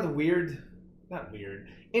that's one of the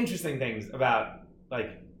interesting things about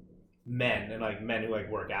like men and like men who like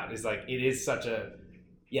work out is like it is such a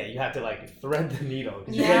you have to like thread the needle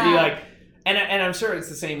because you can't be Yeah. like and I'm sure it's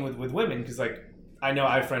the same with women because like I know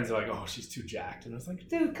I have friends who are like, oh, she's too jacked, and I was like,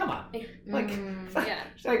 dude, come on, like Yeah.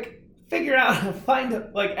 like figure out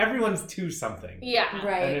find like everyone's to something, Yeah. and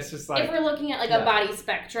Right. it's just like If we're looking at like Yeah. a body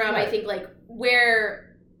spectrum, I Right. think like where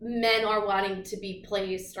men are wanting to be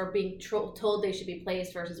placed or being told they should be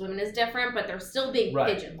placed versus women is different, but they're still being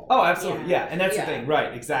Right. pigeonholed. oh, absolutely, Yeah. yeah, and that's Yeah. the thing,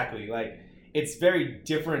 right? Exactly, like it's very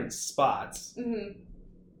different spots Mm-hmm.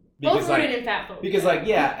 because Both like rooted in fat phobia. because like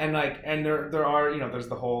and there are there's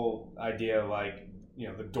the whole idea of like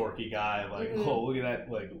the dorky guy like Mhm. oh look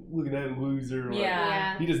at that loser, like, Yeah.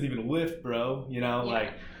 Yeah. he doesn't even lift, bro,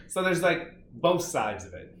 like so there's like both sides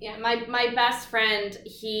of it. Yeah, my best friend,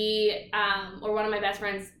 he or one of my best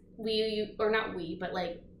friends, but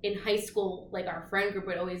like in high school, like our friend group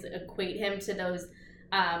would always equate him to those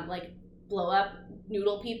like blow up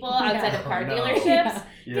noodle people outside of car Oh, no. dealerships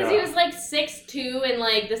because he Yeah. was like 6'2" and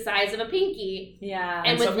like the size of a pinky. Yeah. and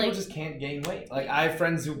and some with, people like- just can't gain weight. Like I have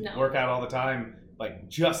friends who No. work out all the time, like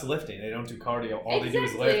just lifting. They don't do cardio. All they do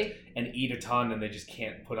is lift Exactly. and eat a ton, and they just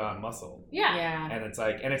can't put on muscle. Yeah. Yeah. And it's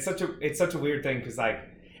like, and it's such a weird thing because like,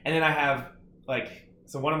 and then I have like,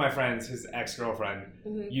 so one of my friends, his ex-girlfriend,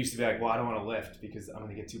 Mhm. used to be like, well, I don't want to lift because I'm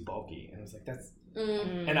gonna get too bulky, and I was like, that's,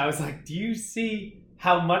 Mm. and I was like, do you see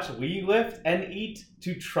how much we lift and eat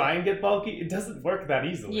to try and get bulky? It doesn't work that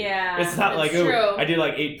easily. Yeah. It's not like, It's true. oh, I did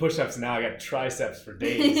like 8 push-ups and now I got triceps for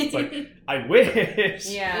days. It's like, I wish.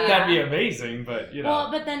 Yeah. That'd be amazing, but Well,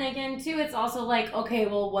 but then again, too, it's also like, okay,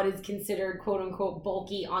 well, what is considered quote unquote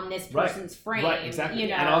bulky on this Right. person's frame? Right,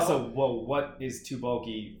 exactly. And also, well, what is too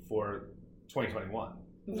bulky for 2021?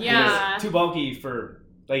 Yeah. Because too bulky for,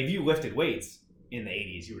 like, if you lifted weights in the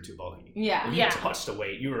 80s, you were too bulky. Yeah. If you Yeah. touched a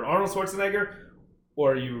weight, you were Arnold Schwarzenegger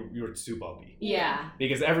or you were too bulky. Yeah.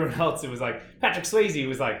 Because everyone else, it was like, Patrick Swayze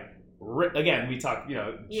was like, again, we talk,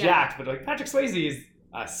 Yeah. jacked, but like Patrick Swayze is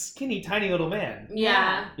a skinny, tiny little man.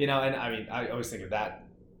 Yeah. And I mean, I always think of that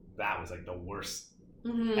was like the worst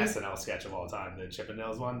Mm-hmm. SNL sketch of all time, the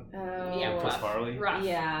Chippendales one. Oh. Yeah, Chris rough. Farley. Rough.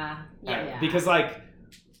 Yeah. Yeah. Because like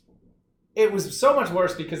it was so much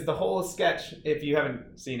worse because the whole sketch, if you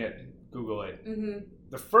haven't seen it, Google it. Mm-hmm.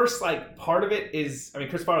 The first like part of it is, I mean,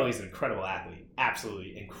 Chris Farley's an incredible athlete,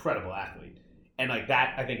 absolutely incredible athlete, and like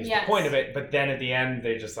that I think is Yes. the point of it. But then at the end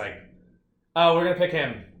they just like, oh, we're gonna pick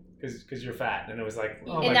him because you're fat, and it was like,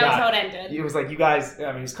 oh and my that was god. how it ended. It was like, you guys,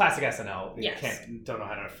 I mean, it's classic SNL. You Yes. don't know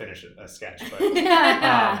how to finish a sketch, but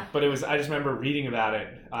but it was. I just remember reading about it.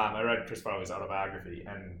 I read Chris Farley's autobiography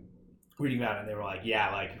and reading about it, and they were like,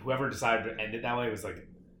 yeah, like whoever decided to end it that way was like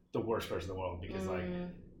the worst person in the world because like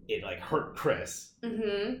it like hurt Chris,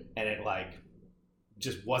 Mm-hmm. and it like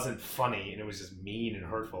just wasn't funny, and it was just mean and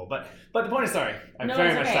hurtful. But the point is, sorry, I No, very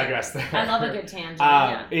it's much okay. digressed there. I love a good tangent.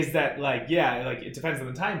 Yeah. Is that like it depends on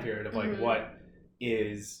the time period of like Mhm. what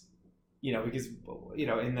is, because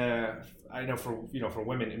I know for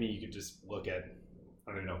women, I mean, you could just look at,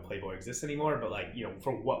 I don't even know if Playboy exists anymore, but like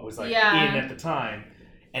for what was like Yeah. in at the time,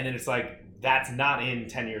 and then it's like that's not in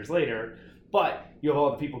 10 years later, but you have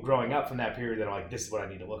all the people growing up from that period that are like, this is what I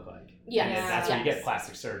need to look like. Yes. And that's where you Yes. get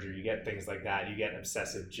plastic surgery, you get things like that, you get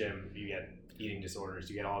obsessive gym, you get eating disorders,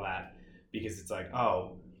 you get all that, because it's like,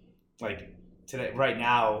 oh, like today, right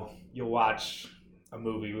now, you'll watch a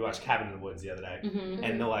movie. We watched Cabin in the Woods the other day, Mm-hmm.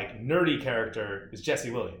 and the like nerdy character is Jesse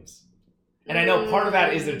Williams. And I know part of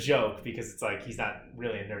that is a joke because it's like he's not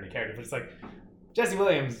really a nerdy character, but it's like Jesse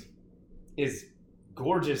Williams is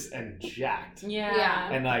gorgeous and jacked. Yeah.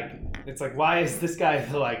 And like it's like, why is this guy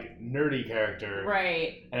the like nerdy character?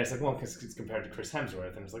 Right. And it's like, well, because it's compared to Chris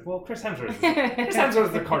Hemsworth, and it's like, well, Chris Hemsworth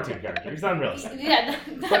is a cartoon character. He's unrealistic. Yeah,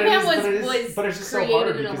 that But man it's just so hard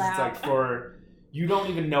created in a because it's lab. like you don't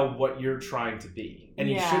even know what you're trying to be, and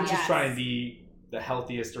you Yeah. should just try Yes. and be the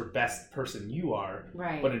healthiest or best person you are.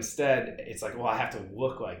 Right. But instead, it's like, well, I have to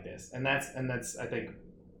look like this, and that's I think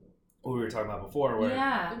what we were talking about before, where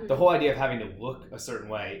yeah. the whole idea of having to look a certain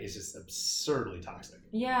way is just absurdly toxic.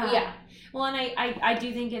 Yeah. Yeah. Well, and I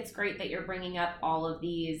do think it's great that you're bringing up all of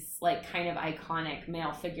these like kind of iconic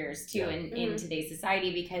male figures too Yeah. in today's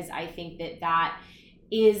society, because I think that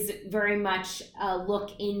is very much a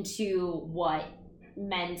look into what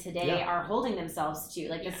men today Yeah. are holding themselves to,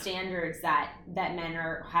 like Yeah. the standards that men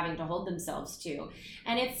are having to hold themselves to,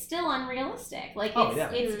 and it's still unrealistic. Like Oh, it's yeah.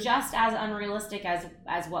 it's just as unrealistic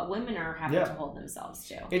as what women are having Yeah. to hold themselves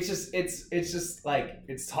to. It's just like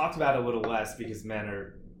it's talked about a little less because men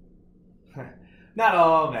are not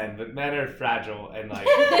all men, but men are fragile and like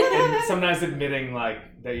and sometimes admitting like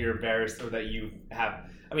that you're embarrassed or that you have.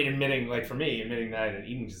 I mean, admitting like for me, admitting that I had an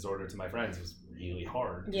eating disorder to my friends was really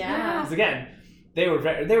hard. Yeah. Because again, they were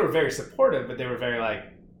very supportive, but they were very like,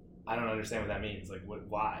 I don't understand what that means. Like,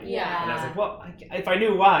 why? Yeah. And I was like, well, if I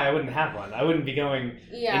knew why, I wouldn't have one. I wouldn't be going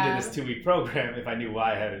Yeah. into this 2-week program if I knew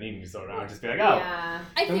why I had an eating disorder. I would just be like, oh, Yeah.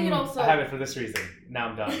 I think it also I have it for this reason. Now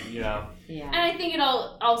I'm done. Yeah. And I think it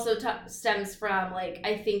all also stems from, like,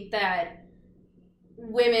 I think that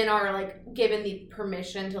women are, like, given the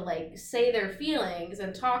permission to, like, say their feelings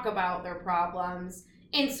and talk about their problems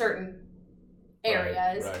in certain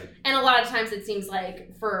areas. Right. And a lot of times it seems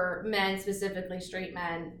like for men, specifically straight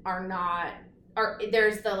men,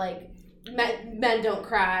 there's the, like, men don't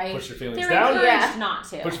cry. Push your feelings They're down. encouraged Yeah. not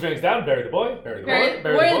to. Put your feelings down. Bury the boy. Bury the Bury boy.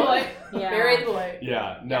 Bury the boy. Yeah. Bury the boy.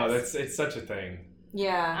 Yeah. No, Yes. it's such a thing.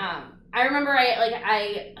 Yeah. I remember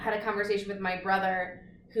I had a conversation with my brother,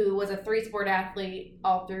 who was a 3-sport athlete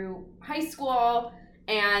all through high school,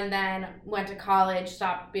 and then went to college,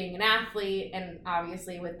 stopped being an athlete, and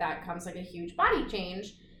obviously with that comes like a huge body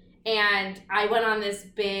change. And I went on this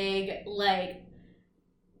big like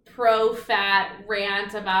pro-fat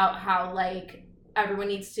rant about how like everyone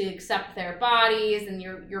needs to accept their bodies, and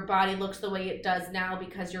your body looks the way it does now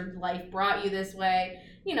because your life brought you this way.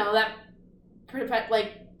 You know, that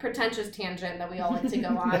pretentious tangent that we all like to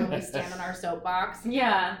go on when we stand on our soapbox.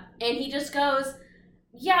 Yeah. And he just goes,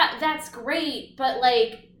 yeah, that's great, but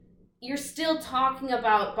like you're still talking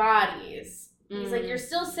about bodies. He's like, you're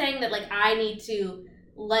still saying that like I need to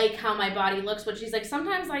like how my body looks, but she's like,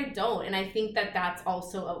 sometimes I don't, and I think that that's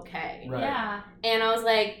also okay. Right. Yeah. And I was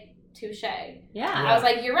like, touche. Yeah. I was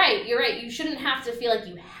like, you're right. You shouldn't have to feel like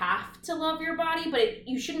you have to love your body, but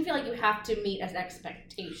you shouldn't feel like you have to meet an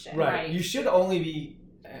expectation. Right. You should only be,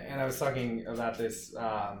 and I was talking about this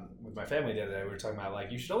with my family the other day. We were talking about like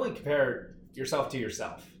you should only compare yourself to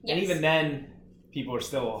yourself, Yes. and even then, people are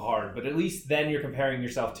still hard. But at least then you're comparing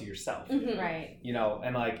yourself to yourself. Mhm. Right.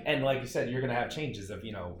 And like you said, you're gonna have changes of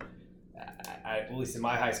at least in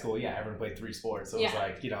my high school, everyone played 3 sports, so it was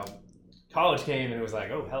like college came and it was like,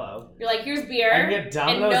 oh hello, You're like, here's beer. I can get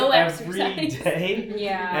Domino's no every exercise. day.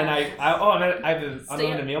 Yeah. And I have an Stay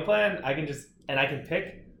unlimited up. meal plan. I can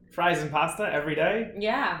pick fries and pasta every day.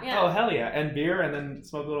 Yeah. Yeah. Oh hell yeah, and beer, and then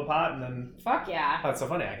smoke a little pot, and then Fuck yeah. oh, it's so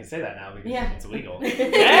funny. I can say that now because Yeah. it's illegal.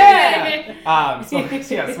 Yeah. Smoke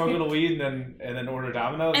a little weed, and then order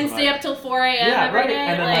Domino's, And stay like, up till 4 a.m. every day.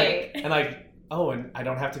 And then like, and I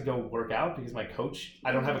don't have to go work out because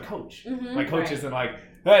I don't have a coach. Mhm. My coach Right. isn't like,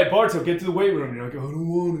 hey Bartow, get to the weight room. You're like, oh, I don't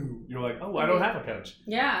want to. You're like, oh, I don't have a coach.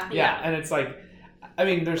 Yeah. Yeah, and it's like, I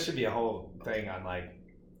mean, there should be a whole thing on like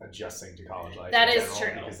adjusting to college life. That in is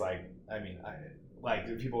general, true. Because like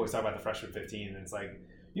people always talk about the freshman 15, and it's like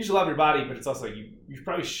you should love your body, but it's also you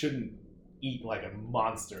probably shouldn't eat like a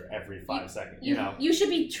monster every 5 seconds. You know, you should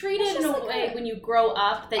be treated in a like way when you grow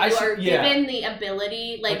up that you are given the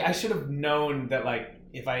ability. Like I should have known that like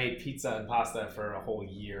if I ate pizza and pasta for a whole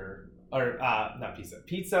year. Or, not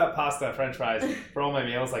pizza, pasta, french fries for all my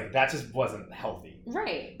meals, like, that just wasn't healthy.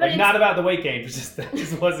 Right. Like, not about the weight gain, but just, that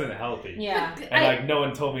just wasn't healthy. Yeah. And, like, no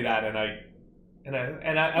one told me that, and I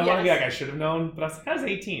want to be like, I should have known, but I was like, I was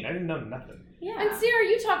 18, I didn't know nothing. Yeah. And Sarah,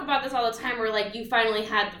 you talk about this all the time where, like, you finally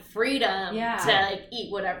had the freedom to, like,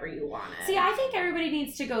 eat whatever you wanted. See, I think everybody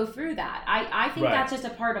needs to go through that. I think that's just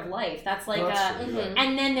a part of life. That's like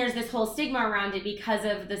and then there's this whole stigma around it because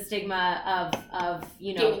of the stigma of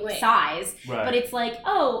you know, size. Right. But it's like,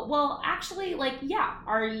 oh, well, actually, like, yeah,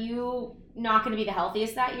 are you not going to be the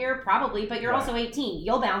healthiest that year? Probably, but you're also 18.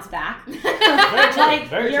 You'll bounce back.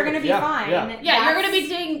 You're going to be fine. Yeah, you're going to be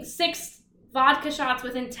doing 6 vodka shots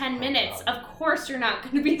within 10 minutes. Of course you're not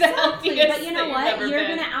going to be the healthiest. But you know what? You're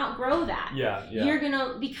going to outgrow that. Yeah. You're going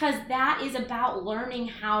to, because that is about learning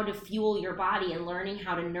how to fuel your body and learning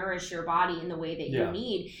how to nourish your body in the way that you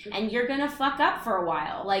need. And you're going to fuck up for a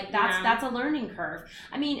while. Like, that's a learning curve.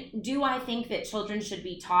 I mean, do I think that children should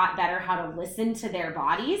be taught better how to listen to their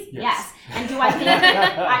bodies? Yes. And do I think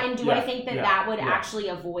I think that would actually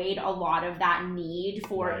avoid a lot of that need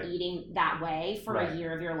for eating that way for a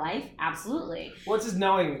year of your life? Absolutely. Well, it's just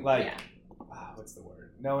knowing, like, what's the word?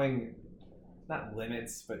 Knowing, not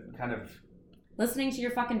limits, but kind of listening to your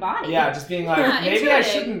fucking body. Yeah, just being like, maybe I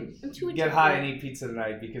shouldn't get high and eat pizza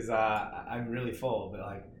tonight because I'm really full.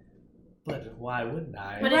 But why wouldn't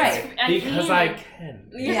I? But because I can.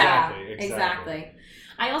 Yeah, exactly.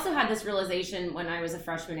 I also had this realization when I was a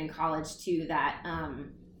freshman in college too that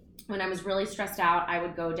when I was really stressed out, I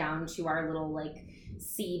would go down to our little like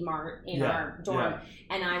C Mart in our dorm,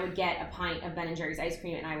 and I would get a pint of Ben & Jerry's ice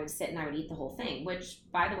cream, and I would sit and I would eat the whole thing, which,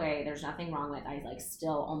 by the way, there's nothing wrong with. I like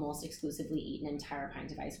still almost exclusively eat an entire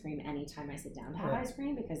pint of ice cream anytime I sit down to have ice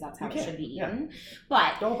cream because that's how it should be eaten.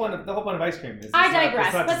 But the whole point of ice cream is I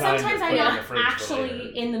digress. But sometimes I'm not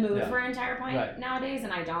actually in the mood for an entire pint nowadays,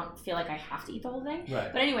 and I don't feel like I have to eat the whole thing.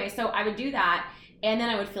 But anyway, so I would do that. And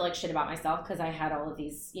then I would feel like shit about myself because I had all of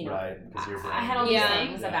these, you know, I had all these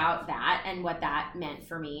things about that and what that meant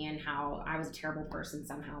for me and how I was a terrible person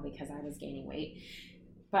somehow because I was gaining weight.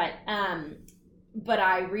 But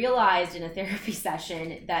I realized in a therapy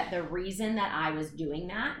session that the reason that I was doing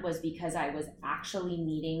that was because I was actually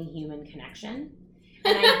needing human connection.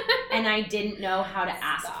 And I didn't know how to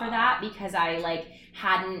ask for that because I like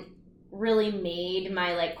hadn't really made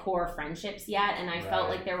my like core friendships yet, and I felt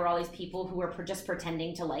like there were all these people who were just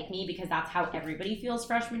pretending to like me because that's how everybody feels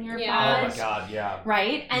freshman year of college. Oh my god, yeah.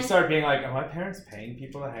 Right? And you start being like, are my parents paying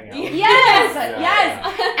people to hang out with yes!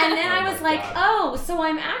 And then I was like, oh, so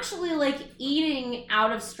I'm actually like eating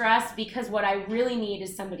out of stress because what I really need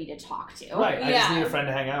is somebody to talk to. Right, I just need a friend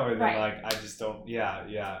to hang out with, and like, I just don't,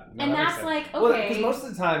 No, and that's like, okay. Well, because most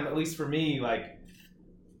of the time, at least for me, like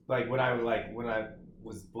when I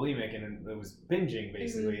was bulimic and it was binging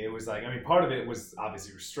basically. It was like, I mean, part of it was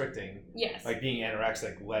obviously restricting. Yes. Like being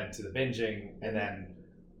anorexic led to the binging, and then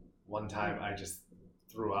one time I just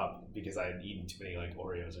threw up because I had eaten too many like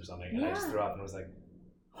Oreos or something, and I just threw up and was like,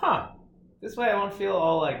 this way I won't feel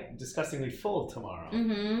all like disgustingly full tomorrow.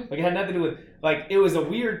 Like it had nothing to do with like, it was a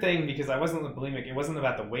weird thing because I wasn't bulimic. It wasn't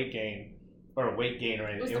about the weight gain or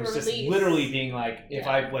anything. It was just literally being like, if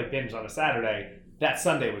I like binged on a Saturday, that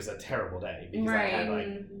Sunday was a terrible day because I had like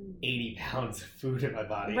 80 pounds of food in my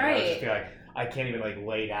body. And I would just be like, I can't even like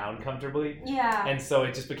lay down comfortably. Yeah. And so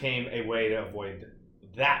it just became a way to avoid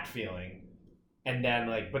that feeling. And then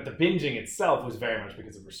like, but the binging itself was very much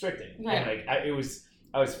because of restricting. Right. And like, I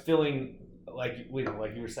was feeling like, you know,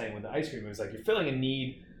 like you were saying with the ice cream, it was like you're feeling a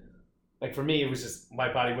need. Like for me, it was just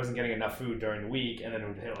my body wasn't getting enough food during the week, and then it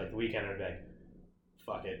would hit like the weekend, and I'd be like,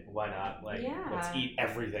 fuck it, why not? Like, let's eat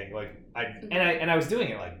everything. Like, I was doing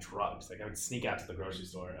it like drugs. Like, I would sneak out to the grocery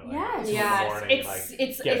store at like 2 in the morning and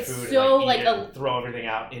like get food so and like eat it and throw everything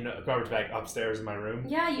out in a garbage bag upstairs in my room.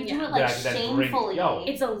 Yeah, you do it like shamefully.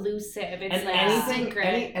 It's elusive. It's and like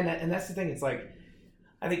anything, and that's the thing. It's like,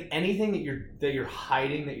 I think anything that you're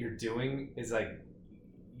hiding that you're doing is like,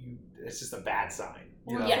 it's just a bad sign.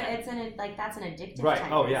 You know? It's that's an addictive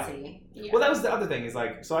tendency. Oh yeah. Well, that was the other thing is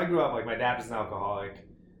like, so I grew up like my dad was an alcoholic,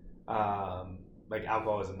 like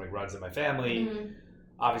alcoholism like runs in my family.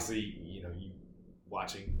 Obviously, you know,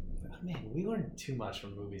 we learn too much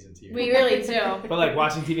from movies and TV. We really do. But like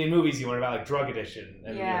watching TV and movies, you learn about like drug addiction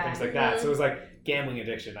and you know, things like that. So it was like gambling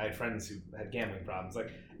addiction. I had friends who had gambling problems. Like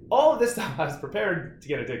all of this stuff I was prepared to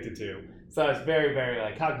get addicted to. So I was very, very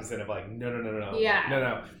like cognizant of like, no. Yeah.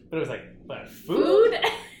 No. But it was like, but food?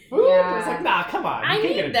 food. Yeah. It's like, nah, come on. I You can't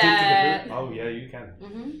need get addicted that. to food. Oh yeah, you can.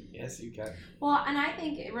 Mm-hmm. Yes, you can. Well, and I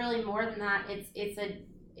think really more than that,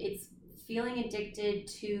 it's feeling addicted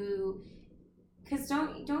to. Because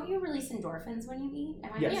don't you release endorphins when you eat?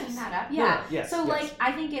 Am I Yes. mixing that up? No, Yeah. no, yes, So yes. like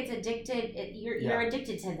I think it's addicted. You're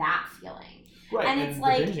addicted to that feeling. Right, And it's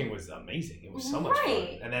like- the binging was amazing. It was so much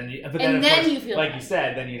Right. fun. And then, of And course, then you feel like bad. you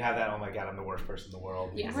said, then you'd have that. Oh my god, I'm the worst person in the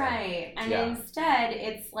world. Yeah. It's like, Right. And Yeah. instead,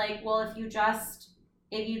 it's like, well, if you just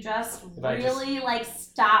If I really like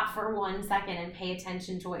stop for 1 second and pay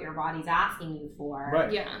attention to what your body's asking you for.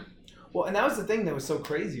 Right. Yeah. Well, and that was the thing that was so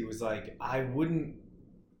crazy. Was like I wouldn't,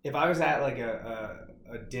 if I was at like a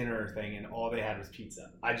dinner thing and all they had was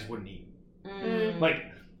pizza, I just wouldn't eat. Mm. Like,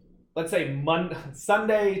 let's say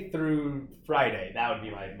Sunday through Friday, that would be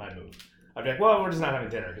my move. I'd be like, well, we're just not having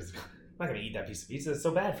dinner because I'm not gonna eat that piece of pizza. It's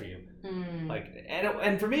so bad for you. Mm. Like,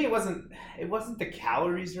 and for me, it wasn't the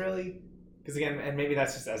calories really. Because again, and maybe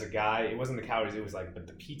that's just as a guy, it wasn't the calories. It was like, but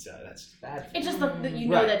the pizza, that's just bad for you. It's just the you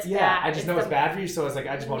know Right, that's yeah, bad. I just know it's bad for you, so it's like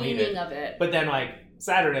I just won't eat meaning it. of it. But then like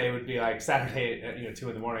Saturday would be like Saturday at 2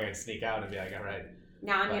 a.m. I'd sneak out and be like, all right.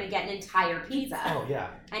 Now I'm Right. gonna get an entire pizza Oh yeah.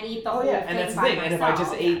 and eat the Oh whole yeah, thing and that's the by thing. And if I just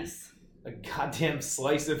myself. ate Yes. a goddamn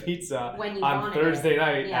slice of pizza When you on wanted Thursday it.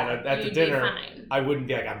 night Yeah. at the You'd dinner, be fine. I wouldn't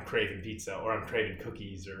be like, I'm craving pizza or I'm craving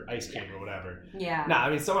cookies or ice cream or whatever. Yeah. No, I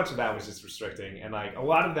mean, so much of that was just restricting, and like a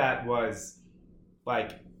lot of that was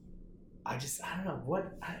like, I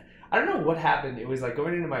don't know what happened. It was like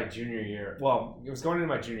going into my junior year. Well, it was going into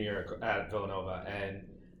my junior year at Villanova, and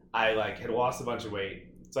I like had lost a bunch of weight.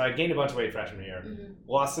 So I gained a bunch of weight freshman year,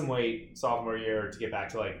 lost some weight sophomore year to get back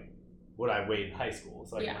to like what I weighed in high school.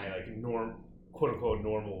 It's like Yeah. my like quote unquote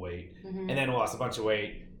normal weight, Mhm. and then lost a bunch of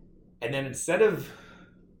weight. And then instead of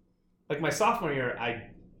like my sophomore year, I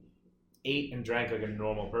ate and drank like a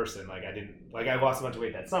normal person. Like I lost a bunch of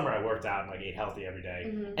weight that summer. I worked out and like ate healthy every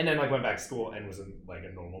day. Mhm. And then like went back to school and was like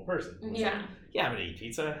a normal person. Was Yeah. like, yeah, I'm gonna eat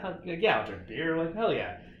pizza. Hell, yeah, I'll drink beer. Like hell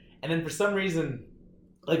yeah. And then for some reason,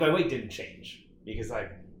 like my weight didn't change because I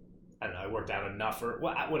don't know. I worked out enough or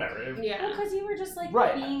whatever. Yeah. Well, because you were just like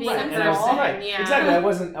Right. being Being And I was, sensible. right. Yeah. Exactly.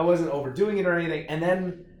 I wasn't overdoing it or anything. And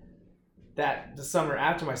then the summer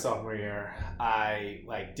after my sophomore year, I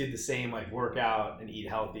like did the same like workout and eat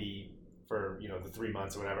healthy for the 3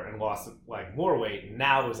 months or whatever, and lost like more weight. And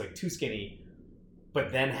now it was like too skinny, but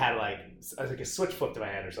then had like a switch flipped in my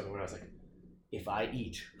head or something where I was like, if I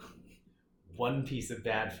eat one piece of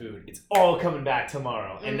bad food, it's all coming back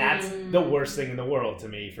tomorrow, and that's the worst thing in the world to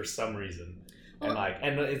me for some reason. Well-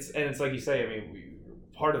 And it's like you say. I mean,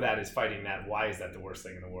 part of that is fighting that. Why is that the worst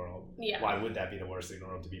thing in the world? Yeah. Why would that be the worst thing in the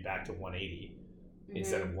world to be back to 180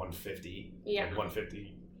 instead of 150? Yeah. Like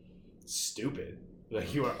 150, stupid.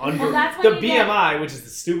 Like you are under Well, that's the when you BMI, which is the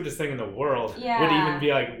stupidest thing in the world. Yeah. Would even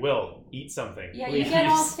be like, Will, eat something. Yeah, please. you get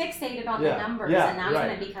all fixated on Yeah, the numbers, yeah, and that's right.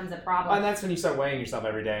 when it becomes a problem. And that's when you start weighing yourself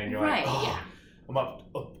every day, and you're Right, like, oh, yeah.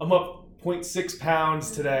 I'm up 0.6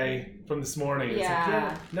 pounds today from this morning. It's like,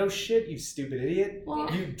 Yeah. no shit, you stupid idiot. Well-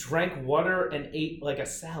 You drank water and ate like a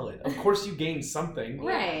salad. Of course you gained something.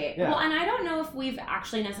 Right. Yeah. Well, and I don't know if we've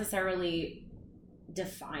actually necessarily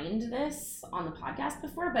defined this on the podcast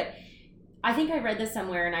before, but I think I read this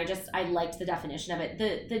somewhere and I liked the definition of it.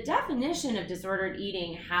 The definition of disordered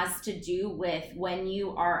eating has to do with when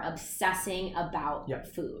you are obsessing about Yep.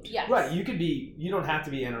 food. Yes. Right, you don't have to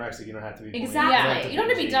be anorexic, you don't have to be bulimic, Exactly. Yeah. You don't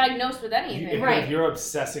have to be binge eat. diagnosed with anything. If, Right. if you're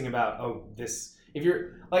obsessing about if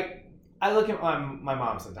you're like, I look at my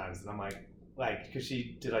mom sometimes and I'm like because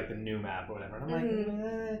she did like the new map or whatever, and I'm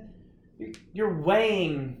like, you're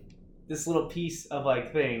weighing this little piece of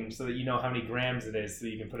like thing so that you know how many grams it is so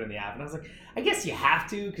you can put it in the app. And I was like, I guess you have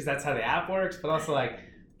to because that's how the app works, but also like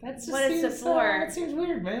that just What is it seems, for? that seems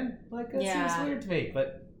weird, man. Like that Yeah. seems weird to me,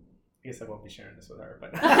 but I guess I won't be sharing this with her.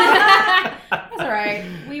 But That's all right.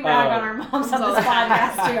 We rag on our moms on this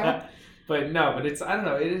podcast too. But it's, I don't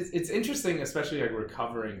know, it's interesting, especially like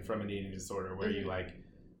recovering from an eating disorder where you like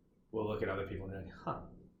will look at other people and you're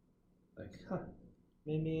like,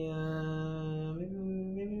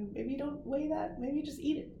 maybe you don't weigh that, maybe you just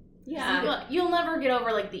eat it. Yeah. Well, you'll never get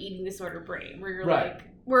over like the eating disorder brain where you're Right. like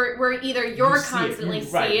where either you're You see it, constantly you-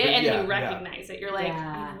 see right, it and yeah, then you yeah. recognize it. You're like,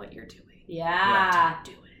 Yeah. I know what you're doing. Yeah.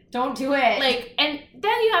 Do it. Don't do it. Like, and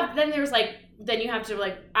then you have to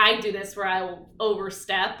like, I do this where I will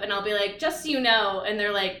overstep and I'll be like, just so you know, and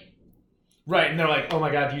they're like, Right, and they're like, oh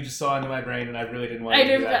my god, you just saw into my brain and I really didn't want I to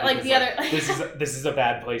do did, that. like, because, the this is a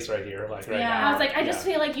bad place right here, like right Yeah. now. I was like, I just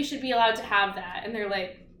feel like you should be allowed to have that, and they're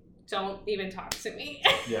like, don't even talk to me.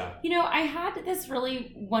 Yeah. You know, I had this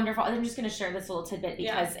really wonderful, I'm just going to share this little tidbit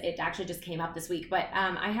because it actually just came up this week, but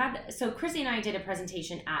so Chrissy and I did a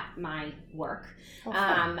presentation at my work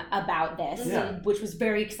about this, which was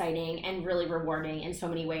very exciting and really rewarding in so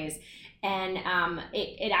many ways. And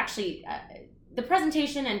it actually, the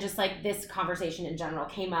presentation and just like this conversation in general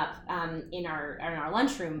came up in our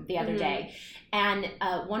lunchroom the other day. And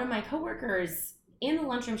one of my coworkers in the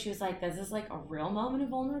lunchroom, she was like, this is like a real moment of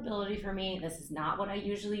vulnerability for me. This is not what I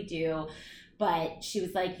usually do. But she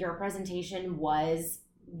was like, your presentation was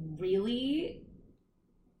really,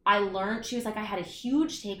 she was like, I had a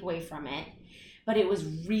huge takeaway from it, but it was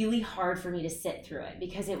really hard for me to sit through it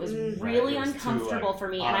because it was really uncomfortable for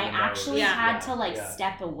me. And I actually had to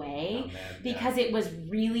step away because it was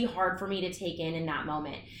really hard for me to take in that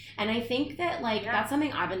moment. And I think that that's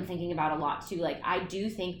something I've been thinking about a lot too. Like, I do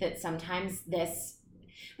think that sometimes this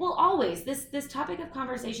topic of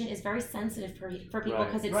conversation is very sensitive for people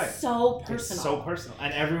because it's so personal. It's so personal.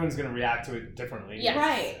 And everyone's going to react to it differently. Yes.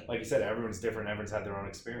 Right. Like you said, everyone's different. Everyone's had their own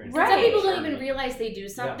experience. Right. Some people don't even realize they do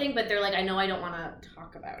something, but they're like, I know I don't want to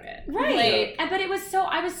talk about it. Right. But I was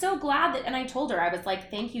so glad that, and I told her, I was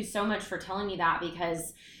like, thank you so much for telling me that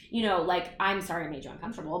because, you know, like, I'm sorry I made you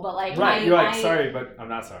uncomfortable, but like, sorry, but I'm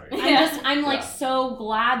not sorry. I'm so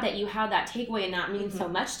glad that you had that takeaway and that means so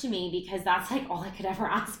much to me because that's like all I could ever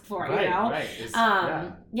ask for, you know? Right.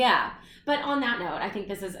 But on that note, I think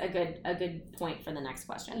this is a good point for the next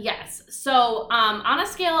question. Yes. So, on a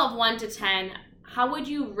scale of 1 to 10, how would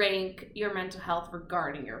you rank your mental health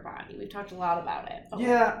regarding your body? We've talked a lot about it.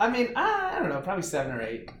 Yeah, I mean, I don't know, probably 7 or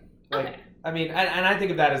 8. Like, okay. I mean, and I think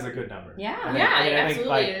of that as a good number. Yeah. It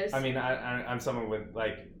absolutely is. I mean, I'm someone with,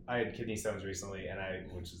 like, I had kidney stones recently,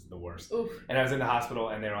 which is the worst. Oof. And I was in the hospital,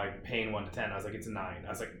 and they were like, pain 1 to 10. I was like, it's a 9. I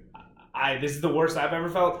was like, this is the worst I've ever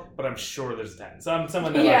felt, but I'm sure there's a 10. So I'm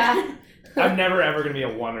someone that, I'm never ever going to be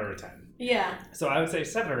a 1 or a 10. Yeah. So I would say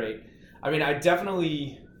 7 or 8. I mean, I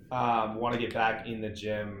definitely want to get back in the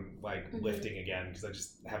gym, like, lifting again, because I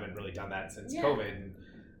just haven't really done that since COVID.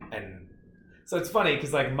 And so it's funny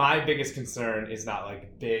because, like, my biggest concern is not,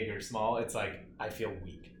 like, big or small. It's, like, I feel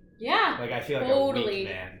weak. Yeah. Like, I feel like a weak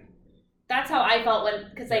man. That's how I felt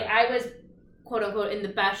because, like, I was, quote unquote, in the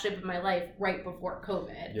best shape of my life right before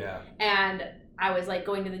COVID. Yeah. And I was, like,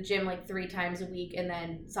 going to the gym, like, 3 times a week and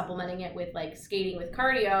then supplementing it with, like, skating with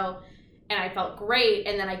cardio. And I felt great,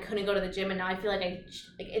 and then I couldn't go to the gym, and now I feel like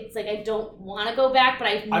I don't want to go back, but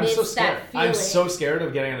I miss that feeling. I'm so scared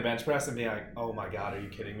of getting on the bench press and being like, oh my God, are you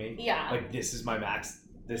kidding me? Yeah. Like, this is my max.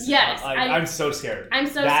 I'm so scared. I'm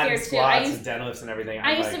so scared too. Squats and deadlifts and everything.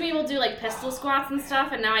 I used to be able to do like pistol squats and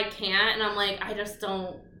stuff, and now I can't, and I'm like, I just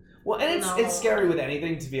don't. Well, and it's scary with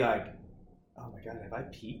anything to be like, oh my God, have I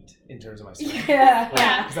peaked in terms of my strength? Yeah.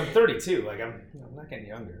 Because I'm 32. Like, I'm not getting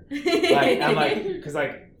younger. Like, I'm like, because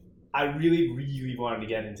like, I really, really wanted to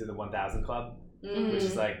get into the 1,000 club, which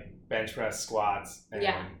is like bench press, squats, and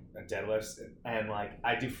deadlifts. And like,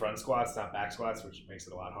 I do front squats, not back squats, which makes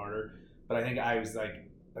it a lot harder. But I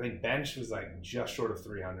think bench was like just short of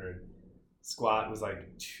 300. Squat was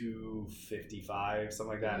like 255,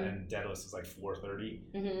 something like that. And deadlifts was like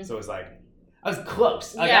 430. So it was like, I was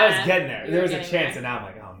close. Like, I was getting there. There was a chance, and now I'm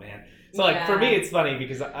like, oh man. So like for me, it's funny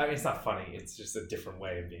because it's not funny. It's just a different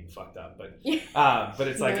way of being fucked up. But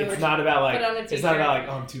it's like it's not about like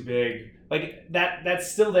oh, I'm too big. Like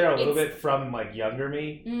that's still there a little bit from like younger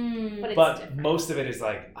me. But most of it is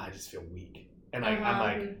like I just feel weak, and like I'm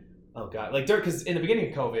like, oh God, like because in the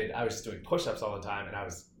beginning of COVID, I was just doing push-ups all the time, and I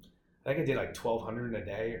think I did like 1,200 a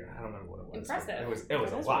day, or I don't remember what it was. Impressive. It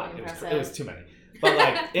was a lot. Really it was too many. But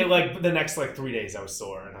like the next like 3 days I was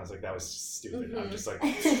sore, and I was like, that was stupid. I'm just like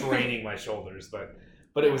straining my shoulders.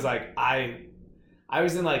 But it was like I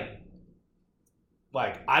was in like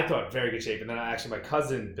I thought very good shape. And then my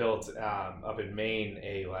cousin built up in Maine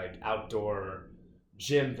a like outdoor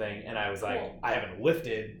gym thing, and I was like, cool. I haven't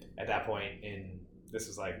lifted at that point this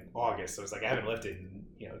was like August, so it's like I haven't lifted in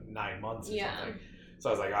 9 months or something. So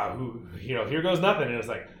I was like, oh, here goes nothing. And it was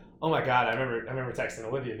like, oh my God, I remember texting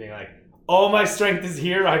Olivia being like, all my strength is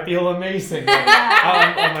here. I feel amazing. Like,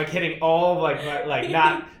 I'm like hitting all of like my, like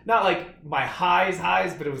not like my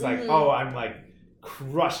highs, but it was like, oh, I'm like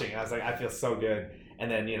crushing. I was like, I feel so good. And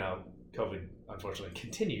then COVID unfortunately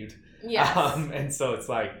continued. Yes. And so it's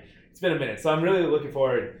like it's been a minute. So I'm really looking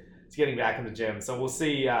forward to getting back in the gym. So we'll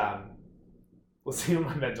see. We'll see what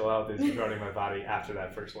my mental health is regarding my body after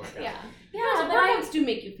that first workout. Yeah. So workouts do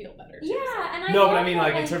make you feel better. Too, and but I mean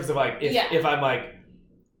like in terms of like if I'm like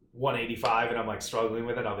 185 and I'm like struggling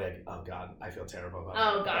with it, I'll be like, oh God, I feel terrible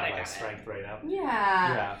about my strength right now.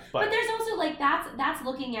 Yeah. But there's also like that's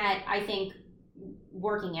looking at, I think,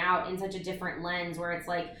 working out in such a different lens where it's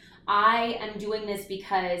like, I am doing this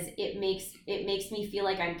because it makes me feel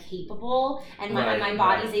like I'm capable and my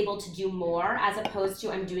body's able to do more, as opposed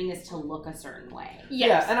to I'm doing this to look a certain way.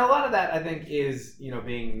 Yes. Yeah, and a lot of that I think is,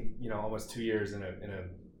 being, almost 2 years in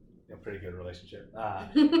a pretty good relationship,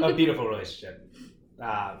 a beautiful relationship.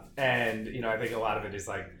 And, I think a lot of it is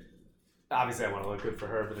like, obviously I want to look good for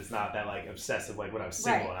her, but it's not that like obsessive like when I was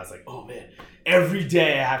single and I was like, oh man, every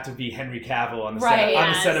day I have to be Henry Cavill on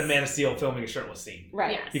the set of Man of Steel filming a shirtless scene.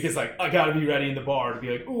 Right. Yes. Because like I gotta be ready in the bar to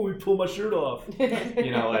be like, oh, we pull my shirt off.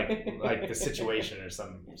 like the situation or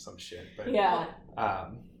some shit. But yeah.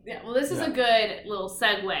 Well, this is a good little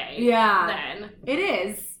segue. Yeah. Then it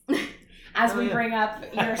is. As we bring up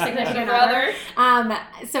your significant other.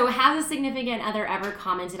 So has a significant other ever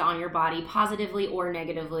commented on your body positively or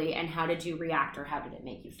negatively, and how did you react, or how did it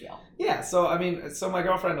make you feel? Yeah, so my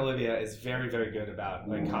girlfriend Olivia is very, very good about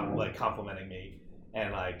complimenting me,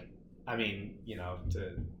 and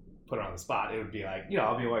to put her on the spot, it would be like,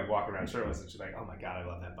 I'll be like walking around shirtless and she's like, oh my god, I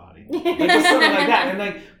love that body. Just something like that.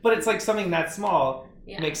 And but it's like something that small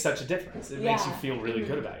makes such a difference. It makes you feel really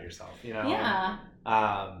good about yourself, Yeah.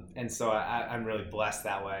 And so I'm really blessed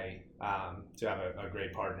that way, to have a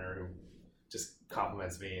great partner who just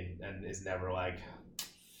compliments me and is never like,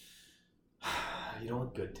 you don't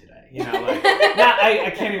look good today.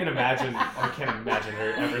 I can't even imagine. I can't imagine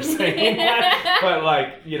her ever saying that.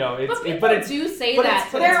 But it's do say but that.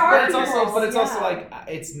 It's also like,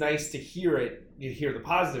 it's nice to hear it. You hear the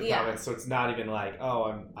positive comments, so it's not even like,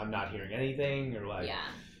 oh, I'm not hearing anything, or like,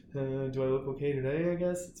 do I look okay today? I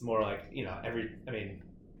guess it's more like,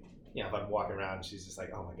 if I'm walking around and she's just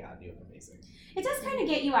like, oh my god, you look amazing. It does kind of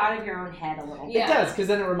get you out of your own head a little bit. It does, because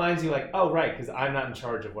then it reminds you like, oh right, because I'm not in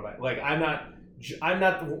charge of what I'm not.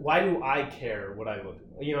 Why do I care what I look?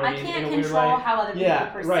 You know what I mean? I can't control how other people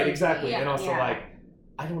perceive right, exactly. me. And also like,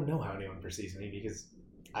 I don't know how anyone perceives me because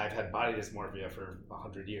I've had body dysmorphia for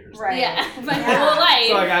 100 years. Right. Yeah. My whole life.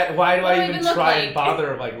 So like, why do I even try and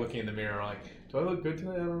bother like looking in the mirror like, do I look good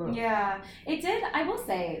today? I don't know. Yeah. It did, I will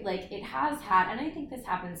say, like, it has had, and I think this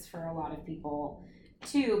happens for a lot of people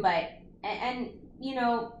too, but, and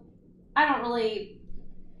I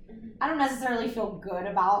don't necessarily feel good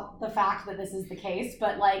about the fact that this is the case,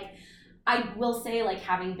 but like, I will say, like,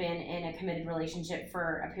 having been in a committed relationship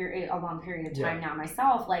for a long period of time now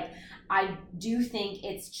myself, like, I do think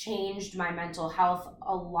it's changed my mental health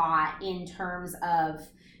a lot in terms of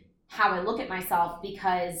how I look at myself,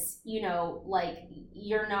 because, like,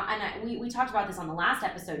 you're not, and we talked about this on the last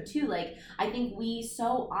episode too, like, I think we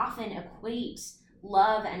so often equate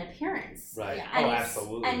love and appearance. Right. Yeah. And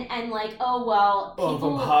absolutely. And like, oh, well, people... if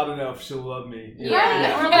I'm hot enough, she'll love me.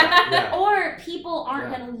 Right. Or people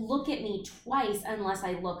aren't going to look at me twice unless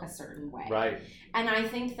I look a certain way. Right. And I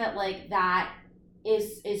think that, like, that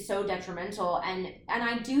is so detrimental. And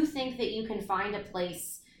I do think that you can find a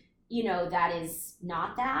place, that is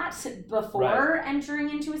not that before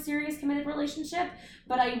entering into a serious committed relationship.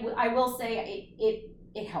 But I will say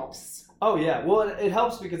it helps. Oh, yeah. Well, it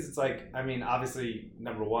helps because it's like, obviously,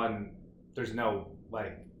 number one, there's no,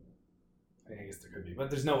 like, I guess there could be,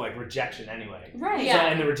 but there's no, like, rejection anyway. Right. Yeah. So,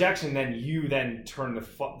 and the rejection, then you turn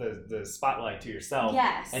the spotlight to yourself.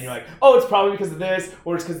 Yes. And you're like, oh, it's probably because of this,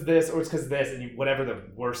 or it's because of this, or it's because of this, and whatever the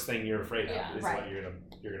worst thing you're afraid of is what you're gonna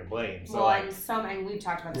blame. So, well, and we've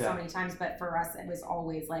talked about this so many times, but for us, it was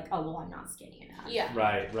always like, oh, well, I'm not skinny enough. Yeah.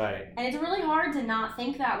 Right. And it's really hard to not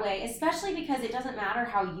think that way, especially because it doesn't matter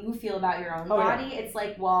how you feel about your own body. Yeah. It's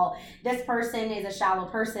like, well, this person is a shallow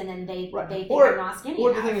person, and they think I'm not skinny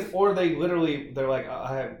enough. Or the thing is, or they're like,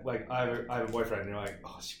 I have a boyfriend, and you're like,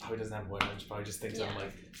 oh, she probably doesn't have a boyfriend. She probably just thinks I'm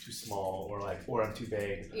like too small, or I'm too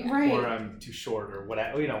big, or I'm too short, or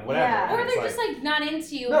whatever. Whatever. Yeah. Or they're just like not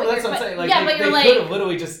into you. No, that's what I'm saying. Like, but you're they could have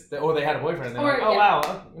literally just, or they had a boyfriend, and they're like, oh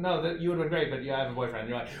wow, no, you would have been great, but you have a boyfriend. And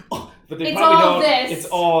you're like, oh, but they probably don't. It's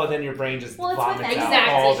all. Then your brain just vomits out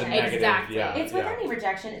all the negative. Exactly. Yeah. It's with any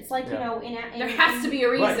rejection. It's like there has to be a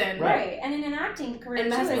reason, right? And in an acting career,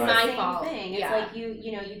 and that's too, it's my the same fault. thing. It's like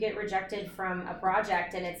you get rejected from a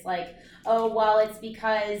project, and it's like, oh well, it's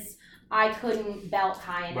because I couldn't belt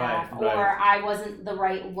high enough, or I wasn't the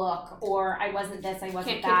right look, or I wasn't this, I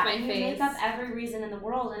wasn't that. And you make up every reason in the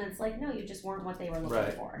world, and it's like, no, you just weren't what they were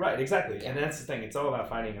looking for. Right, exactly. Yeah. And that's the thing. It's all about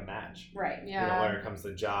finding a match. Right. Yeah. When it comes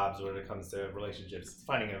to jobs, or when it comes to relationships, it's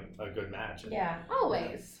finding a good match.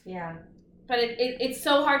 Always. Yeah. But it's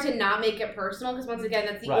so hard to not make it personal, because once again,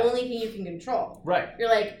 that's the only thing you can control. Right. You're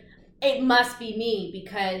like, it must be me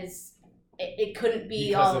because it couldn't be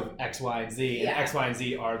because of X, Y, and Z. And X, Y, and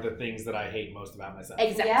Z are the things that I hate most about myself.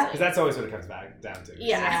 Exactly. Because that's always what it comes back down to.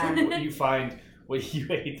 Yeah. You find what you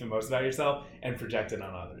hate the most about yourself and project it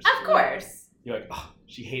on others. Of course. You're like, oh,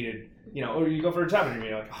 she hated, or you go for a job interview,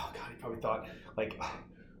 you're like, oh God, he probably thought like, oh,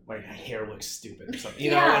 my hair looks stupid or something.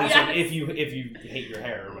 And it's like if you hate your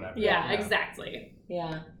hair or whatever. Yeah, exactly.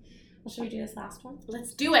 Yeah. Well, should we do this last one?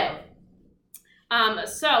 Let's do it.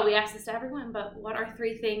 So we asked this to everyone, but what are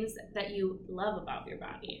 3 things that you love about your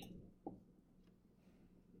body?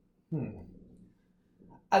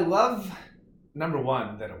 I love, number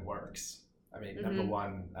one, that it works. I mean, number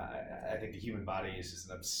one, I think the human body is just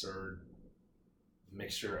an absurd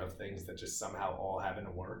mixture of things that just somehow all happen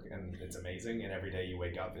to work, and it's amazing. And every day you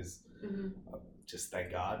wake up is just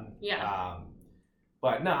thank God. Yeah.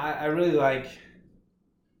 But no, I really like.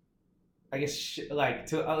 I guess like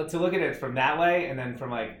to look at it from that way, and then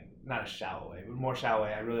from like not a shallow way, but more shallow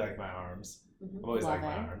way. I really like my arms. I've always liked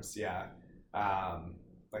my arms. Yeah.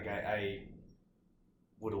 Like I'm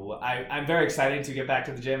very excited to get back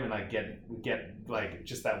to the gym and like get like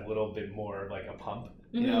just that little bit more of like a pump.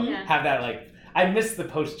 Have that like I miss the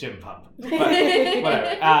post gym pump, but whatever.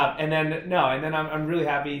 And then I'm really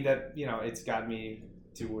happy that it's got me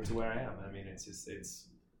to where I am. I mean, it's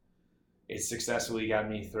successfully got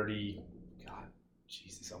me 30.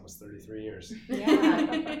 Jesus, almost 33 years.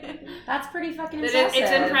 Yeah. That's pretty fucking impressive. It's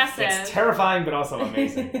impressive. It's terrifying, but also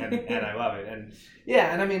amazing. and I love it. And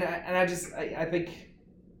yeah, and I mean, I think,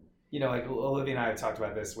 like Olivia and I have talked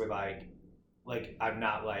about this with like I'm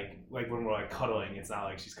not like when we're like cuddling, it's not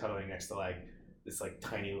like she's cuddling next to like this like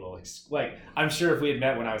tiny little, like I'm sure if we had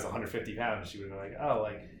met when I was 150 pounds, she would have been like, oh,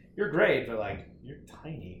 like you're great, but like you're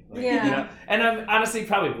tiny. Like, And I honestly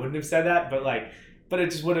probably wouldn't have said that, but it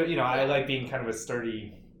just would have, I like being kind of a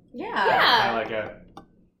sturdy, kind of like a,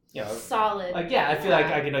 solid. Like, I feel like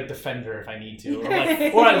I can like defend her if I need to, or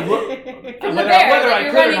I look, from whether I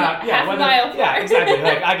could or not. Yeah, exactly.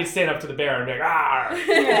 Like I could stand up to the bear and be like,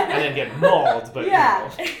 and then get mauled, but well,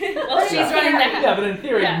 she's running that. Yeah, but in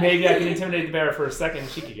theory, maybe I can intimidate the bear for a second.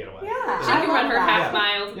 She could get away. Yeah, she can run her half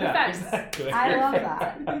mile to the fence. Exactly. I love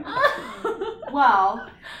that. Well,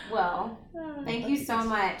 thank you so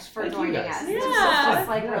much for joining us. Yeah. It's just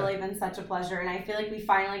like really been such a pleasure, and I feel like we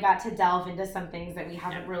finally got to delve into some things that we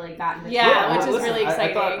haven't really gotten to. Which is really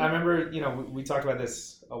exciting. I remember, we talked about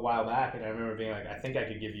this a while back, and I remember being like, I think I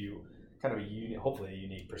could give you kind of hopefully a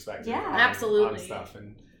unique perspective on stuff,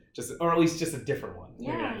 and or at least just a different one.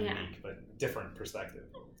 Maybe not unique, but different perspective.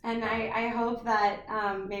 And I hope that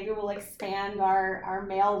maybe we'll expand our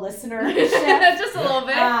male listenership just a little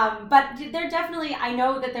bit. But there definitely, I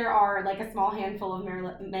know that there are like a small handful of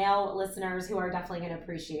male listeners who are definitely going to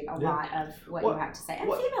appreciate a lot of what you have to say,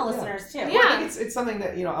 and female listeners too. Yeah, well, I think it's something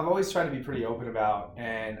that I've always tried to be pretty open about,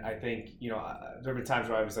 and I think there have been times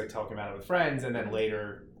where I was like talking about it with friends, and then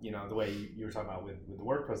later, the way you were talking about with the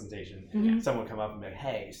work presentation, someone come up and be like,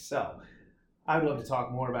 hey, so I would love to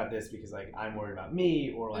talk more about this because like I'm worried about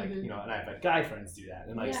me, or like and I've had guy friends do that,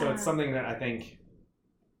 and like so it's something that I think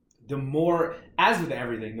the more, as with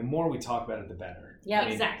everything, the more we talk about it, the better. Yeah,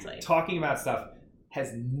 exactly. Talking about stuff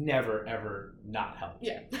has never ever not helped.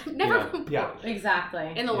 Yeah, never.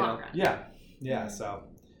 Exactly. In the long run. Yeah. So,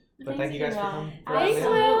 but thank you guys for coming.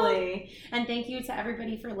 Absolutely, and thank you to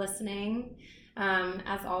everybody for listening.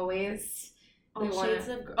 As always. Are we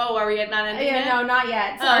not ending yet? No, not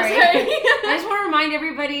yet. Sorry. I just want to remind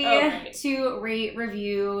everybody to rate,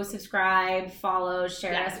 review, subscribe, follow,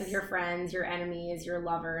 share us with your friends, your enemies, your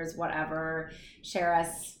lovers, whatever. Share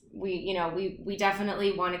us. We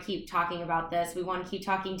definitely want to keep talking about this. We want to keep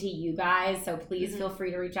talking to you guys, so please feel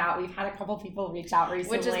free to reach out. We've had a couple people reach out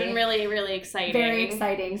recently, which has been really, really exciting. Very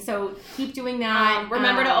exciting. So keep doing that.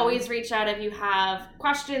 Remember to always reach out if you have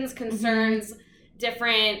questions, concerns,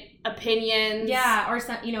 different opinions. Yeah, or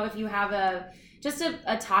some, if you have a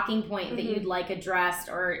talking point that you'd like addressed,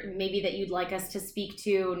 or maybe that you'd like us to speak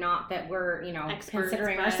to, not that we're,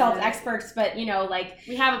 considering ourselves experts, but, like...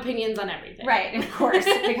 We have opinions on everything. Right, of course,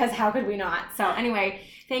 because how could we not? So anyway,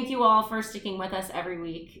 thank you all for sticking with us every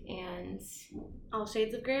week, and... All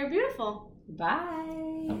shades of gray are beautiful.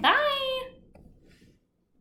 Bye. Bye.